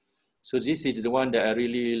 2020. So this is the one that I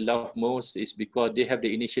really love most, is because they have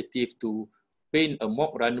the initiative to paint a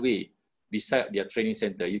mock runway beside their training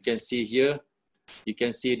center. You can see here, you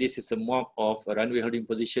can see this is a mock of a runway holding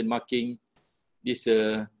position marking. This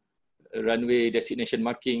runway destination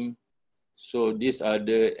marking. So these are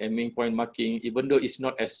the aiming point marking. Even though it's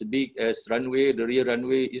not as big as runway, the real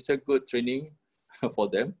runway is a good training for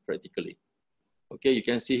them practically. Okay, you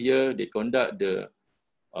can see here they conduct the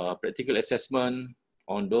practical assessment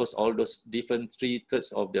on all those different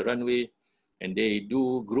 3/3 of the runway, and they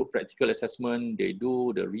do group practical assessment. They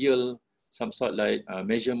do the real, some sort like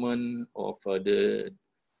measurement of the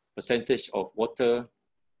percentage of water.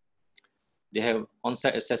 They have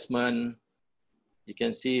on-site assessment. You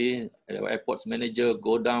can see the airport's manager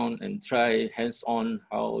go down and try hands-on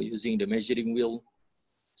how using the measuring wheel.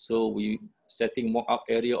 So we setting mock-up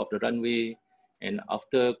area of the runway, and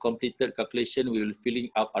after completed calculation, we will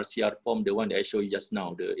filling up RCR form, the one that I showed you just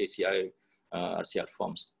now, the ACI RCR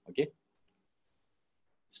forms. Okay.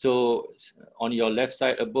 So on your left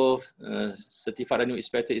side above, certified runway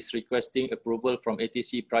inspector is requesting approval from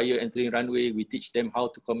ATC prior entering runway. We teach them how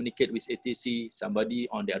to communicate with ATC, somebody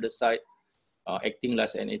on the other side acting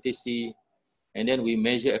as an ATC. And then we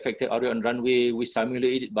measure affected area on runway. We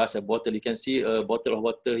simulate it by a bottle. You can see a bottle of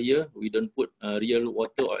water here. We don't put real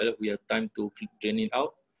water, or else we have time to drain it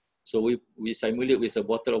out. So we simulate with a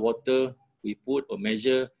bottle of water. We put or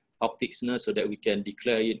measure pulp thickness so that we can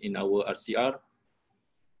declare it in our RCR.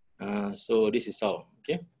 So this is all,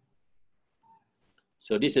 okay?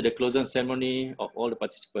 So this is the closing ceremony of all the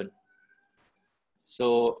participants.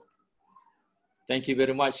 So thank you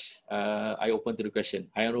very much. I open to the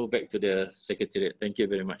question. I roll back to the secretariat. Thank you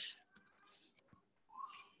very much.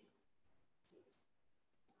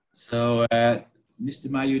 So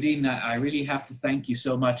Mr. Mahyuddin, I really have to thank you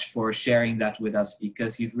so much for sharing that with us,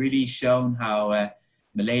 because you've really shown how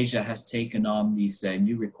Malaysia has taken on these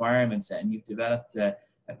new requirements, and you've developed a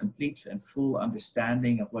complete and full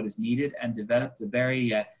understanding of what is needed, and developed a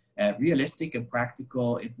very realistic and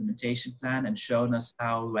practical implementation plan, and shown us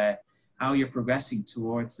how you're progressing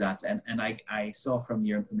towards that. And I saw from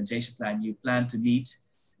your implementation plan, you plan to meet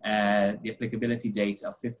the applicability date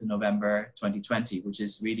of 5th of November 2020, which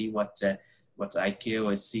is really what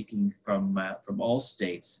ICAO is seeking from all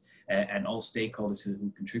states and all stakeholders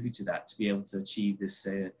who contribute to that, to be able to achieve this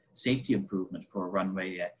safety improvement for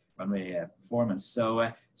runway performance. So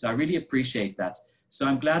I really appreciate that. So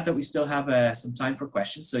I'm glad that we still have some time for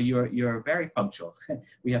questions. So you're very punctual.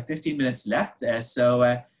 We have 15 minutes left.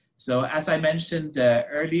 So as I mentioned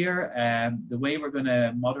earlier, the way we're going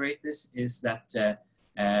to moderate this is that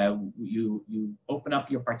you open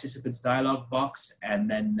up your participants dialog box, and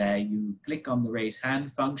then you click on the raise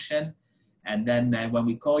hand function, and then when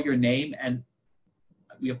we call your name, and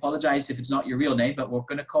we apologize if it's not your real name, but we're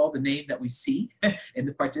going to call the name that we see in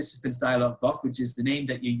the participants dialog box, which is the name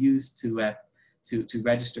that you use to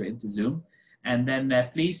register into Zoom. And then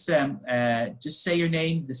please just say your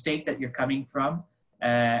name, the state that you're coming from,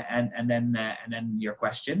 and then your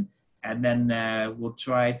question, and then we'll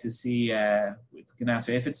try to see if we can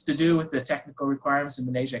answer. If it's to do with the technical requirements in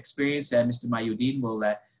Malaysia experience, Mr. Mahyuddin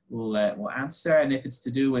will answer, and if it's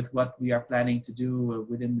to do with what we are planning to do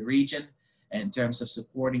within the region in terms of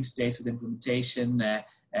supporting states with implementation,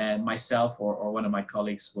 myself or one of my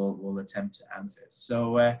colleagues will attempt to answer.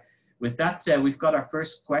 So with that, we've got our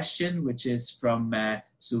first question, which is from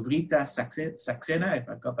Suvrita Saxena, if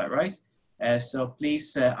I've got that right. So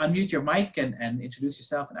please unmute your mic and introduce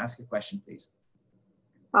yourself and ask your question, please.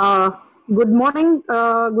 Good morning.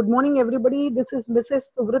 Good morning, everybody. This is Mrs.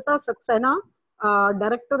 Suvrita Saxena,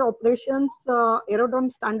 Director Operations, Aerodrome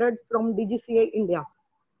Standards from DGCA India.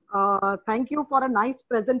 Thank you for a nice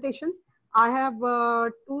presentation. I have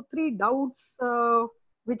 2-3 doubts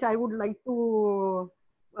which I would like to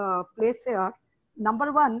place here.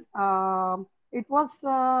 Number one, it was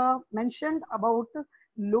mentioned about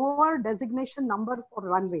lower designation number for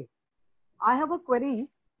runway. I have a query.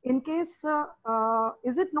 In case,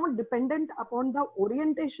 is it not dependent upon the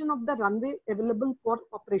orientation of the runway available for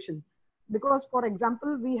operation? Because, for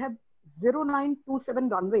example, we have 0927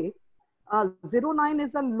 runway. 09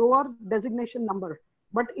 is a lower designation number.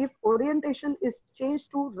 But if orientation is changed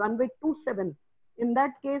to runway 27, in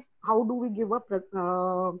that case, how do we give a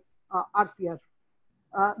RCR?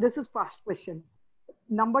 This is first question.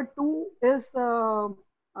 Number two is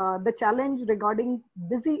the challenge regarding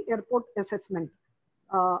busy airport assessment.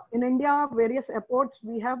 In India, various airports,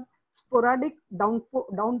 we have sporadic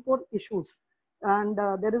downpour issues. And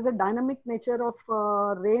there is a dynamic nature of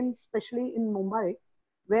rain, especially in Mumbai,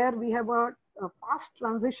 where we have a fast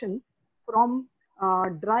transition from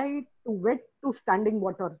dry to wet to standing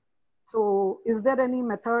water. So is there any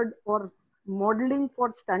method or modeling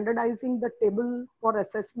for standardizing the table for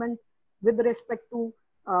assessment with respect to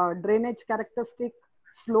drainage characteristic,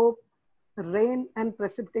 slope, rain and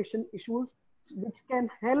precipitation issues, which can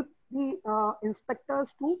help the inspectors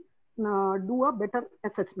to do a better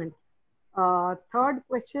assessment? Third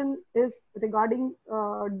question is regarding,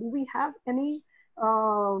 do we have any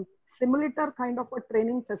simulator kind of a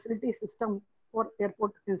training facility system for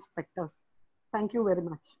airport inspectors? Thank you very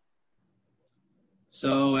much.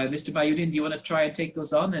 So, Mr. Mahyuddin, do you want to try and take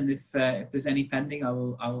those on? And if there's any pending, I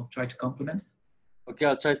will try to complement. Okay,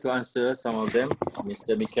 I'll try to answer some of them.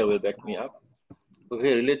 Mr. Mikael will back me up.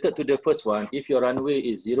 Okay, related to the first one, if your runway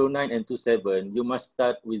is 09 and 27, you must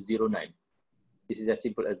start with 09. This is as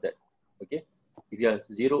simple as that. Okay, if you are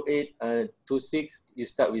 08 and 26, you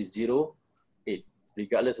start with 08.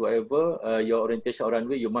 Regardless whatever your orientation or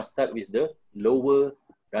runway, you must start with the lower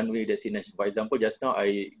runway destination. For example, just now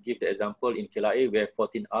I give the example in CAA where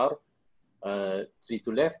 14R, 3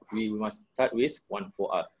 to left, we must start with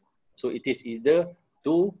 14R. So it is either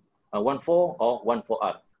 14 or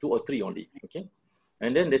 14R, 2 or 3 only. Okay.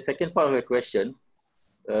 And then the second part of the question,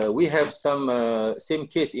 we have some same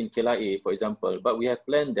case in CAA, for example, but we have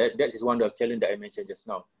planned that. That is one of the challenges that I mentioned just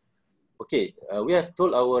now. Okay, we have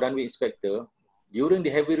told our runway inspector, during the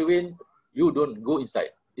heavy rain, you don't go inside.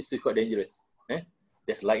 This is quite dangerous.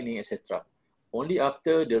 There's lightning, etc. Only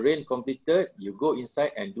after the rain completed, you go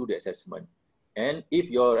inside and do the assessment. And if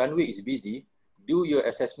your runway is busy, do your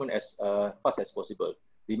assessment as fast as possible.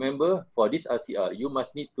 Remember, for this RCR, you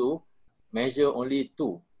must need to measure only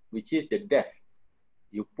 2, which is the depth.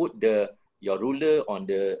 You put your ruler on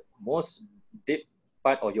the most deep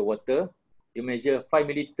part of your water, you measure 5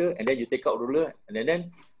 milliliter, and then you take out ruler, and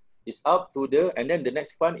then it's up to and then the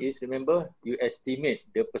next one is, remember, you estimate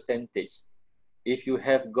the percentage. If you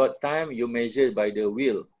have got time, you measure by the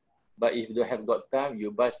wheel. But if you don't have got time,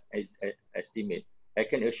 you must estimate. I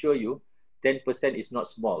can assure you, 10% is not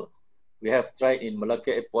small. We have tried in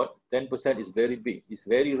Malacca Airport, 10% is very big. It's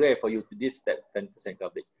very rare for you to do that 10%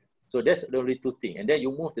 coverage. So that's the only 2 things. And then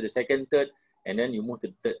you move to the second, third, and then you move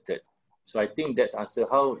to the third. So I think that's answer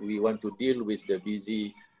how we want to deal with the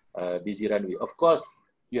busy runway. Of course,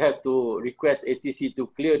 you have to request ATC to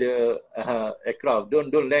clear the aircraft.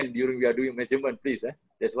 Don't land during we are doing measurement, please.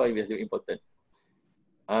 That's why it's very important.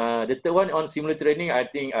 The third one on simulator training, I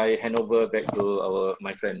think I hand over back to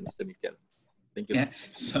my friend, Mr. Mikael. Thank you. Yeah,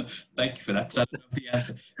 so thank you for that. So I don't know the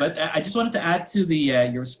answer, but I just wanted to add to the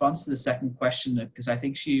your response to the second question, because I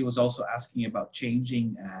think she was also asking about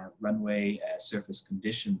changing runway surface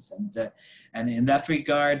conditions, and in that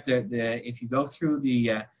regard, if you go through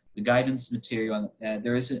the guidance material,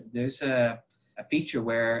 there's a feature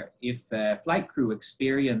where if flight crew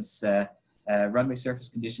experience runway surface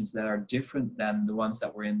conditions that are different than the ones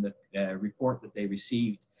that were in the report that they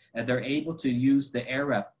received, they're able to use the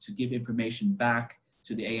AREP to give information back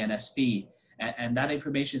to the ANSP. And that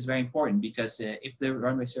information is very important because if the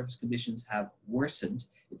runway surface conditions have worsened,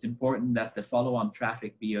 it's important that the follow-on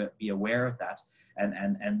traffic be aware of that.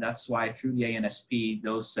 And that's why through the ANSP,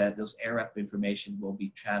 those AREP information will be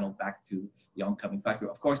channeled back to the oncoming flight crew.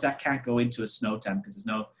 Of course, that can't go into a snow time because there's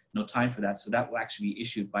no time for that. So that will actually be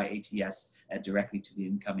issued by ATS directly to the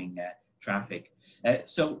incoming traffic.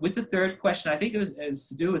 So with the third question, I think it was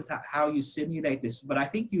to do with how you simulate this, but I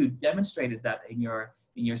think you demonstrated that in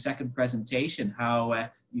your second presentation, how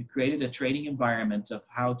you created a training environment of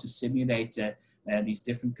how to simulate these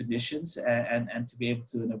different conditions and to be able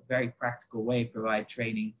to, in a very practical way, provide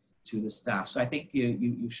training to the staff. So I think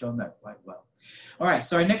you've shown that quite well. All right,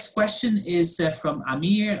 so our next question is from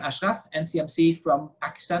Amir Ashraf, NCMC from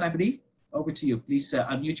Pakistan, I believe. Over to you. Please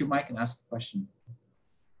unmute your mic and ask a question.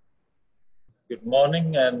 Good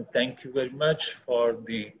morning, and thank you very much for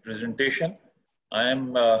the presentation. I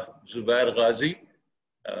am Zubair Ghazi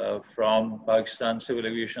from Pakistan Civil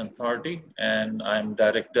Aviation Authority, and I'm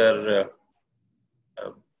Director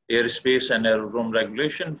Airspace and Aerodrome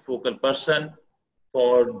Regulation, focal person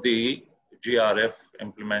for the GRF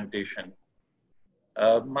implementation.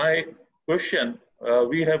 My question,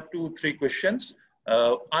 we have 2-3 questions.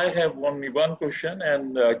 I have only one question,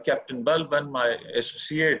 and Captain Balban, my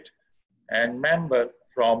associate and member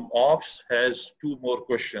from Ops, has 2 more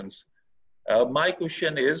questions. My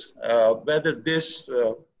question is whether this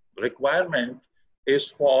requirement is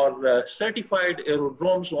for certified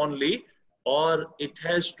aerodromes only, or it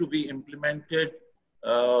has to be implemented,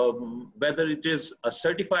 whether it is a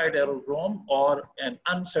certified aerodrome or an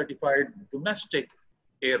uncertified domestic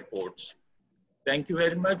airports. Thank you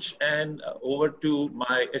very much, and over to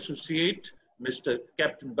my associate, Mr.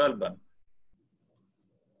 Captain Balban.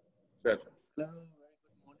 Sir. Hello, very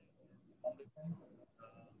good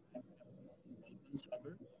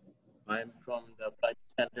morning. I'm from the Flight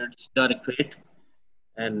Standards Directorate,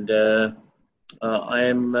 and I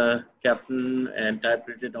am captain and type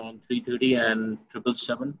rated on 330 and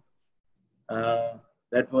 777.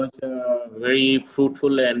 That was very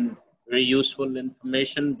fruitful and very useful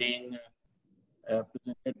information being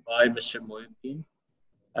presented by Mr. Mahyuddin.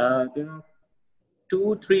 There are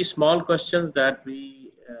 2-3 small questions that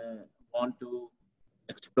we want to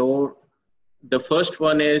explore. The first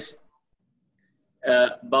one is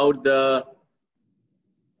about the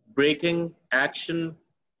braking action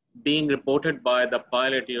being reported by the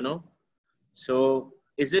pilot, you know. So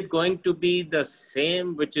is it going to be the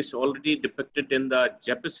same which is already depicted in the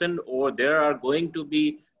Jeppesen, or there are going to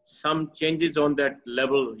be some changes on that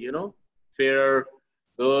level, you know, fair,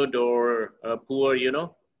 good, or poor, you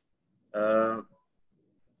know?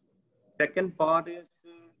 Second part is,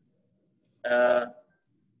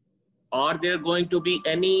 are there going to be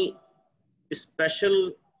any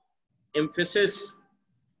special emphasis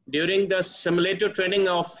during the simulator training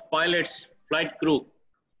of pilots, flight crew,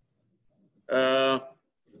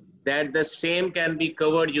 that the same can be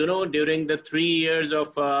covered, you know, during the 3 years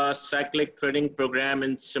of cyclic training program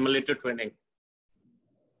in simulator training?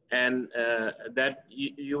 And that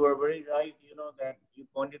you were very right, you know, that you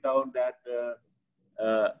pointed out that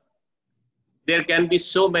there can be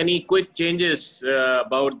so many quick changes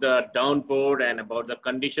about the downpour and about the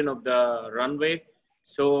condition of the runway.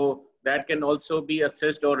 So that can also be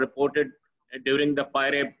assessed or reported during the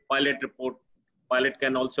pilot report. Pilot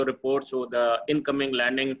can also report, so the incoming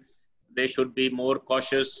landing, they should be more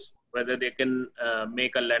cautious whether they can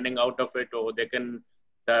make a landing out of it or they can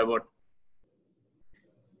divert.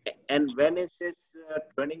 And when is this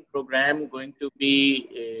training program going to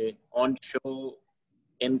be on show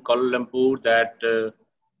in Kuala Lumpur, that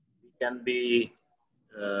we can be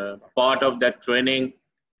part of that training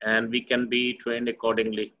and we can be trained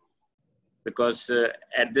accordingly? Because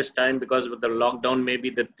at this time, because of the lockdown, maybe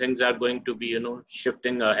the things are going to be, you know,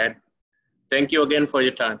 shifting ahead. Thank you again for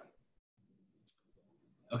your time.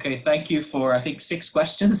 Okay, thank you for, I think, 6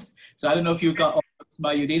 questions. So I don't know if you got all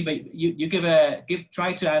Mahyuddin, but you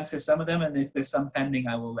try to answer some of them, and if there's some pending,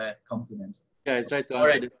 I will compliment. Yeah, I try to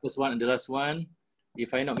answer the first one and the last one.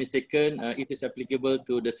 If I'm not mistaken, it is applicable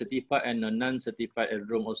to the certified and non-certified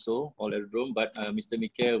aerodrome also, all aerodrome, but Mr.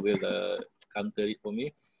 Mikael will counter it for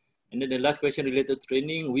me. And then the last question related to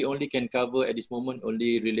training, we only can cover at this moment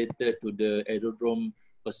only related to the aerodrome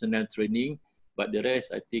personnel training, but the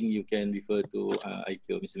rest, I think you can refer to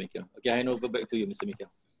ICAO, Mr. Mikael. Okay, I hand over back to you, Mr. Mikael.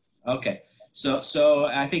 Okay, so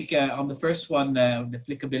I think on the first one, the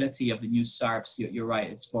applicability of the new SARPs, you're right,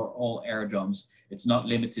 it's for all aerodromes. It's not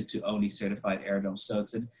limited to only certified aerodromes. So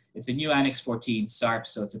it's a new Annex 14 SARP,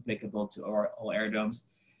 so it's applicable to all aerodromes.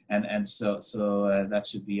 And so that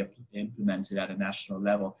should be implemented at a national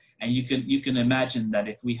level. And you can imagine that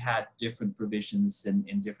if we had different provisions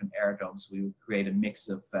in different aerodromes, we would create a mix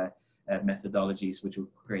of methodologies which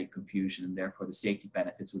would create confusion, and therefore the safety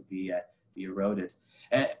benefits would be eroded.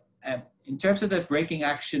 In terms of the braking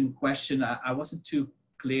action question, I wasn't too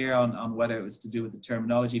clear on whether it was to do with the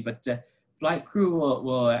terminology, but flight crew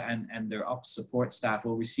will and their ops support staff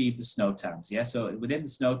will receive the SNOTAMs. Yeah, so within the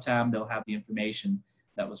SNOTAM, they'll have the information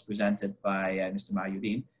that was presented by Mr.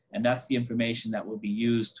 Mahyuddin, and that's the information that will be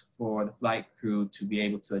used for the flight crew to be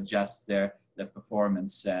able to adjust their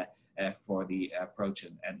performance for the approach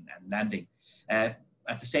and landing.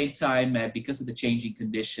 At the same time, because of the changing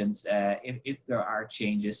conditions, if there are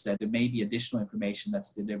changes, there may be additional information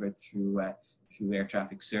that's delivered through air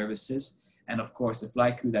traffic services. And of course, the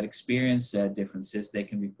flight crew that experience differences, they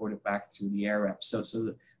can report it back through the air rep. So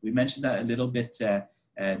we mentioned that a little bit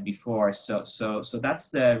before. So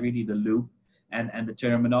that's really the loop. and the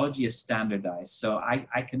terminology is standardized. So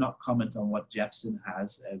I cannot comment on what Jepsen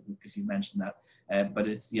has because you mentioned that, but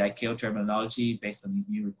it's the ICAO terminology based on these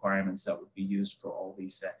new requirements that would be used for all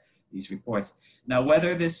these reports. Now,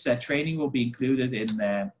 whether this training will be included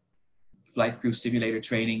in flight crew simulator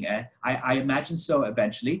training, I imagine so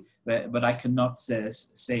eventually, but I cannot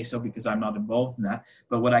say so because I'm not involved in that.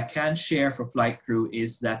 But what I can share for flight crew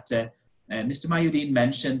is that Mr. Mahyuddin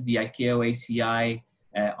mentioned the ICAO ACI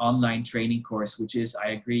online training course, which is,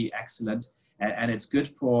 I agree, excellent. And it's good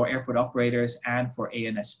for airport operators and for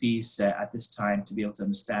ANSPs at this time to be able to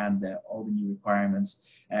understand all the new requirements.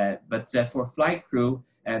 But for flight crew,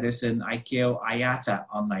 there's an ICAO IATA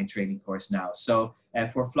online training course now. So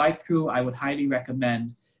for flight crew, I would highly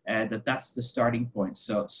recommend that's the starting point.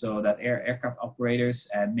 So that aircraft operators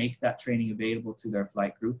make that training available to their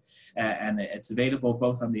flight crew. And it's available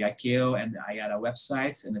both on the ICAO and the IATA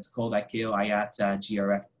websites, and it's called ICAO IATA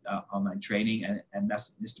GRF online training. And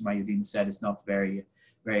as Mr. Mahyuddin said, it's not very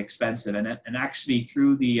expensive. And actually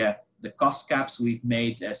through the cost caps, we've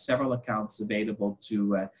made several accounts available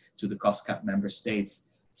to the cost cap member states.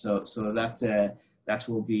 So that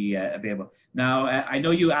will be available. Now, I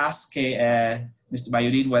know you asked Mr.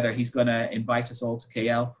 Mahyuddin whether he's going to invite us all to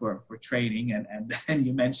KL for training, and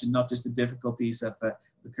you mentioned not just the difficulties of the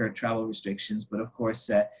current travel restrictions, but of course,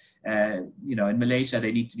 you know, in Malaysia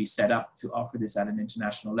they need to be set up to offer this at an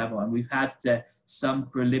international level. And we've had some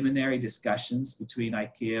preliminary discussions between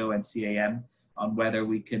ICAO and CAM on whether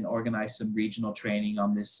we can organize some regional training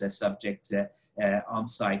on this subject on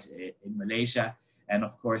site in Malaysia. And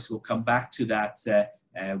of course, we'll come back to that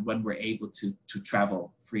when we're able to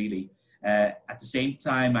travel freely. At the same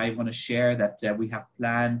time, I want to share that we have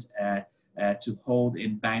planned to hold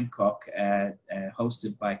in Bangkok,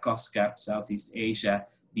 hosted by COSCAP Southeast Asia,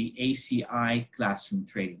 the ACI classroom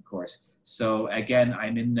training course. So again,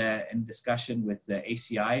 I'm in discussion with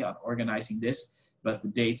ACI on organizing this, but the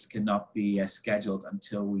dates cannot be scheduled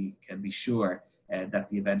until we can be sure that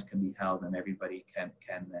the event can be held and everybody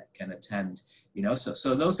can attend. You know,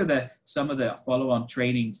 so those are some of the follow-on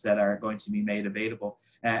trainings that are going to be made available.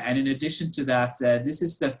 And in addition to that, this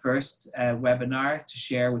is the first webinar to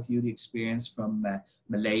share with you the experience from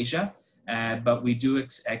Malaysia, but we do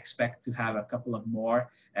expect to have a couple of more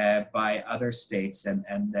by other states.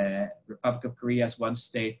 And Republic of Korea is one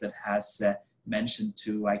state that has mentioned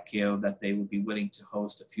to ICAO that they would be willing to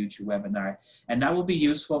host a future webinar. And that will be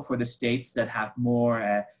useful for the states that have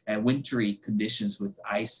more wintry conditions with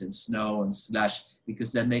ice and snow and slush,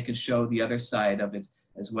 because then they can show the other side of it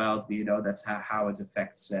as well. You know, that's how it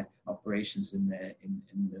affects operations in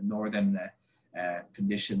the northern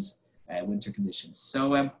conditions, winter conditions.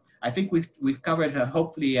 So I think we've covered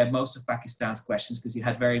hopefully most of Pakistan's questions, because you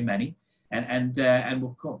had very many. And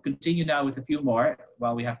we'll continue now with a few more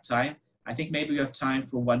while we have time. I think maybe we have time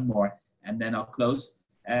for one more, and then I'll close.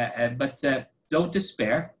 But don't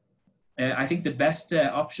despair. I think the best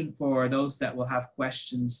option for those that will have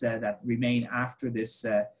questions that remain after this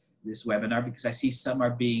this webinar, because I see some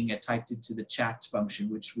are being typed into the chat function,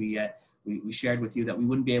 which we shared with you that we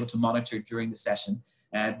wouldn't be able to monitor during the session.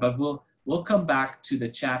 But we'll come back to the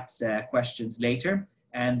chat questions later,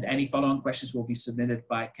 and any follow-on questions will be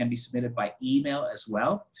can be submitted by email as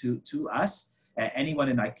well to us, anyone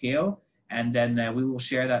in ICAO. And then we will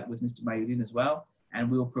share that with Mr. Mahyuddin as well, and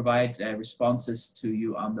we will provide responses to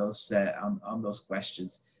you on those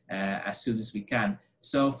questions as soon as we can.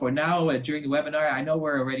 So for now, during the webinar, I know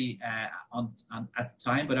we're already at the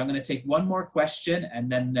time, but I'm going to take one more question, and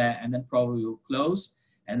then probably we'll close.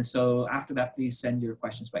 And so after that, please send your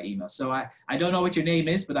questions by email. So I don't know what your name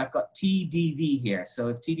is, but I've got TDV here. So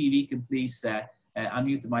if TDV can please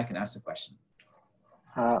unmute the mic and ask the question.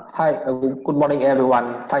 Hi, good morning,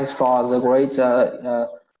 everyone. Thanks for the great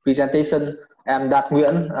presentation. I'm Dat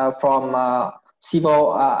Nguyen from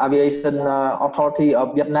Civil Aviation Authority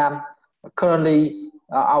of Vietnam. Currently,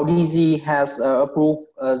 our DG has approved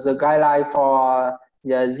the guideline for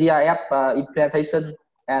the GRF implementation,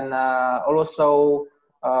 and also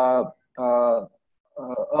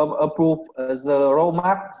approved the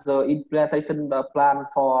roadmap, the implementation plan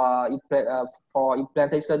for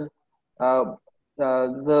implementation.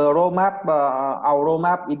 The roadmap, our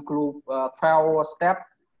roadmap includes 12 steps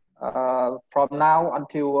from now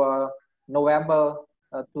until November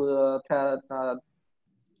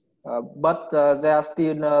but there are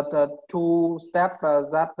still 2 steps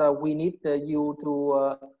that we need you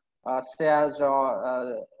to share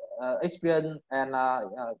your experience and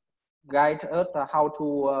guide us how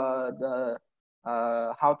to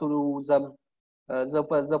do them.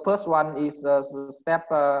 The first one is step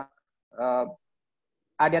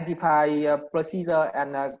identify procedure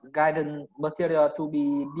and guidance material to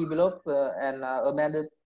be developed and amended.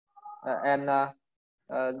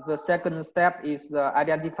 The second step is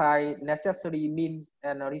identify necessary means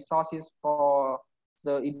and resources for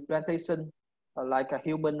the implementation, like a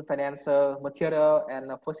human, financial, material,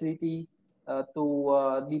 and facility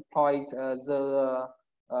to deploy the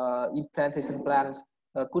implementation plans.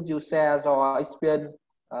 Could you share your experience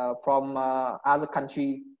from other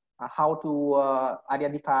countries, how to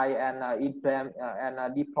identify and implement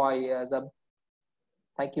and deploy them?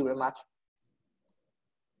 Thank you very much.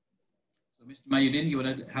 So Mr. Mahyuddin, you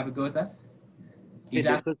want to have a go at that? He's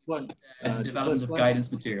asked the first one. the development of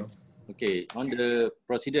guidance material. Okay, on the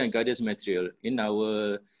procedure and guidance material, in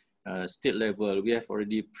our state level, we have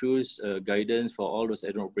already produced guidance for all those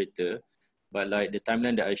aerodrome operators. But like the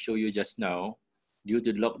timeline that I showed you just now, due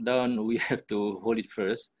to the lockdown, we have to hold it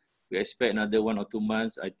first. We expect another 1 or 2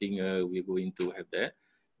 months. I think we're going to have that.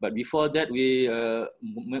 But before that, we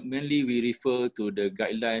mainly we refer to the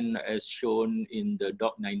guideline as shown in the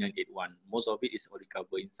Doc 9981. Most of it is already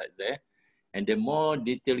covered inside there. And the more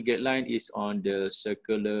detailed guideline is on the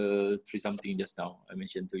circular 3 something just now I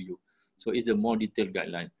mentioned to you. So it's a more detailed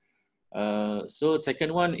guideline. So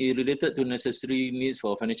second one is related to necessary needs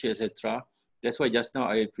for financial, etc. That's why just now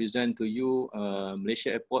I present to you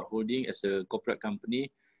Malaysia Airport Holding as a corporate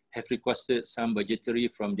company have requested some budgetary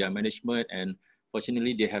from their management, and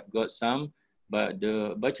fortunately they have got some, but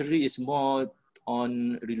the budgetary is more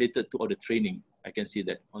on related to all the training. I can see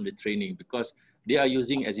that on the training because they are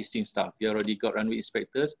using existing staff. They already got runway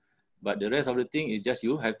inspectors, but the rest of the thing is just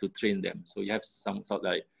you have to train them. So you have some sort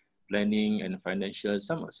of like planning and financial,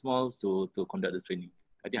 some small to conduct the training.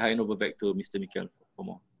 I think I hand over back to Mr. Mikel for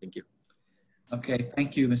more. Thank you. Okay,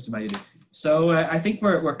 thank you, Mr. Mahyuddin. So I think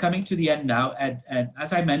we're coming to the end now. And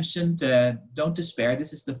as I mentioned, don't despair.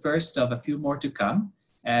 This is the first of a few more to come.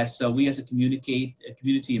 So we as a community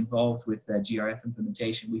involved with GRF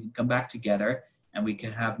implementation, we can come back together and we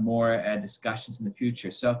can have more discussions in the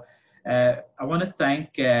future. So I want to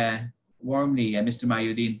thank warmly Mr.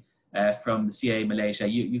 Mahyuddin from the CAA Malaysia.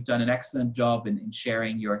 You've done an excellent job in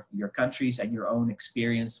sharing your countries and your own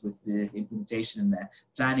experience with the implementation and the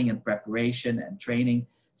planning and preparation and training.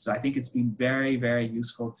 So I think it's been very, very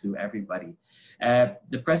useful to everybody.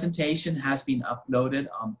 The presentation has been uploaded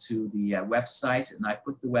onto the website, and I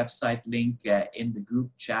put the website link in the group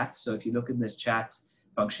chat. So if you look in the chat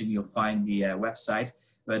function, you'll find the website.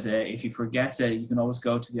 But if you forget, you can always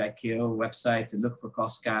go to the ICAO website and look for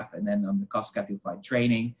cost cap, and then on the cost cap you'll find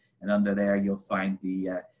training, and under there you'll find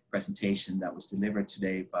the presentation that was delivered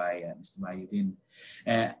today by Mr. Mahyuddin.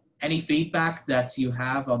 Any feedback that you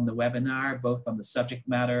have on the webinar, both on the subject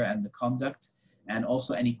matter and the conduct, and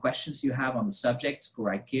also any questions you have on the subject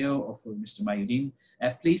for ICAO or for Mr. Mahyuddin,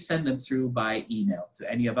 please send them through by email to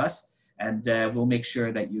any of us, and we'll make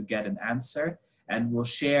sure that you get an answer. And we'll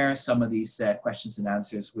share some of these questions and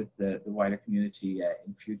answers with the wider community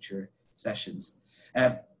in future sessions.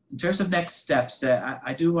 In terms of next steps,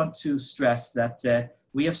 I do want to stress that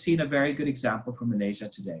we have seen a very good example from Malaysia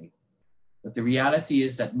today. But the reality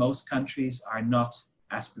is that most countries are not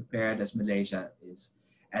as prepared as Malaysia is.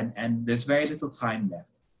 And there's very little time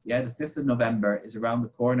left. Yeah, the 5th of November is around the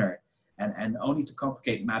corner. And only to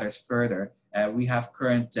complicate matters further, we have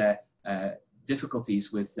current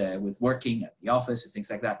difficulties with working at the office and things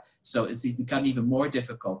like that. So it's become even more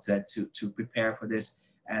difficult to prepare for this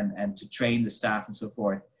and to train the staff and so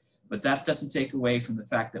forth. But that doesn't take away from the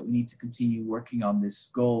fact that we need to continue working on this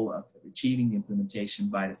goal of achieving the implementation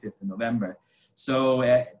by the 5th of November. So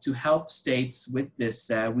to help states with this,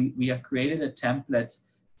 we have created a template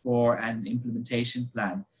for an implementation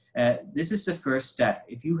plan. This is the first step.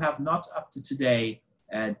 If you have not up to today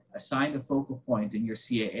assigned a focal point in your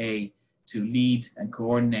CAA to lead and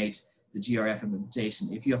coordinate the GRF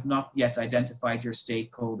implementation, if you have not yet identified your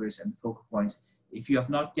stakeholders and focal points, if you have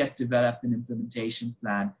not yet developed an implementation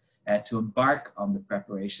plan to embark on the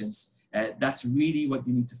preparations, that's really what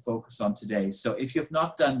you need to focus on today. So if you have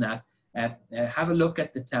not done that, have a look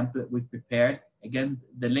at the template we've prepared. Again,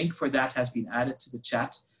 the link for that has been added to the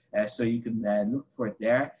chat, so you can look for it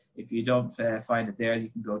there. If you don't find it there, you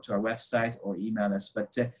can go to our website or email us.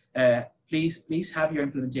 But please have your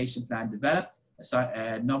implementation plan developed,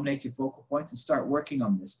 nominate your focal points and start working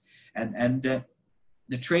on this. And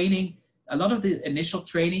the training, a lot of the initial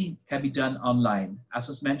training can be done online. As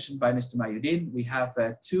was mentioned by Mr. Mahyuddin, we have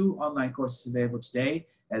 2 online courses available today.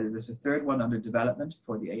 There's a 3rd one under development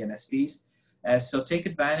for the ANSPs. So take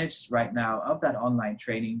advantage right now of that online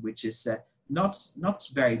training, which is not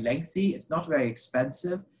very lengthy, it's not very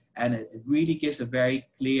expensive, and it really gives a very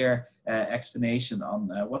clear explanation on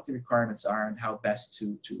what the requirements are and how best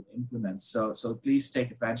to implement. So please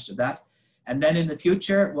take advantage of that. And then in the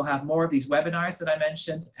future, we'll have more of these webinars that I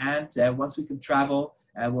mentioned. And once we can travel,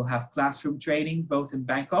 we'll have classroom training, both in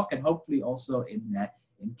Bangkok and hopefully also in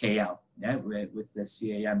KL, yeah, with the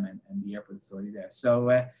CAM and the airport authority there.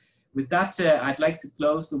 So with that, I'd like to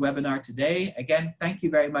close the webinar today. Again, thank you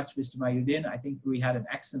very much, Mr. Mahyuddin. I think we had an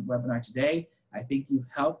excellent webinar today. I think you've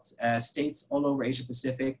helped states all over Asia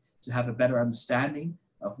Pacific to have a better understanding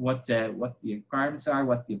of what the requirements are,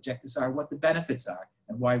 what the objectives are, what the benefits are,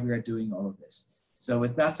 and why we are doing all of this. So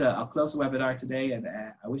with that, I'll close the webinar today, and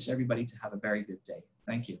I wish everybody to have a very good day.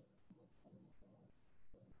 Thank you.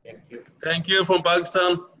 Thank you. Thank you from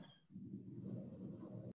Pakistan.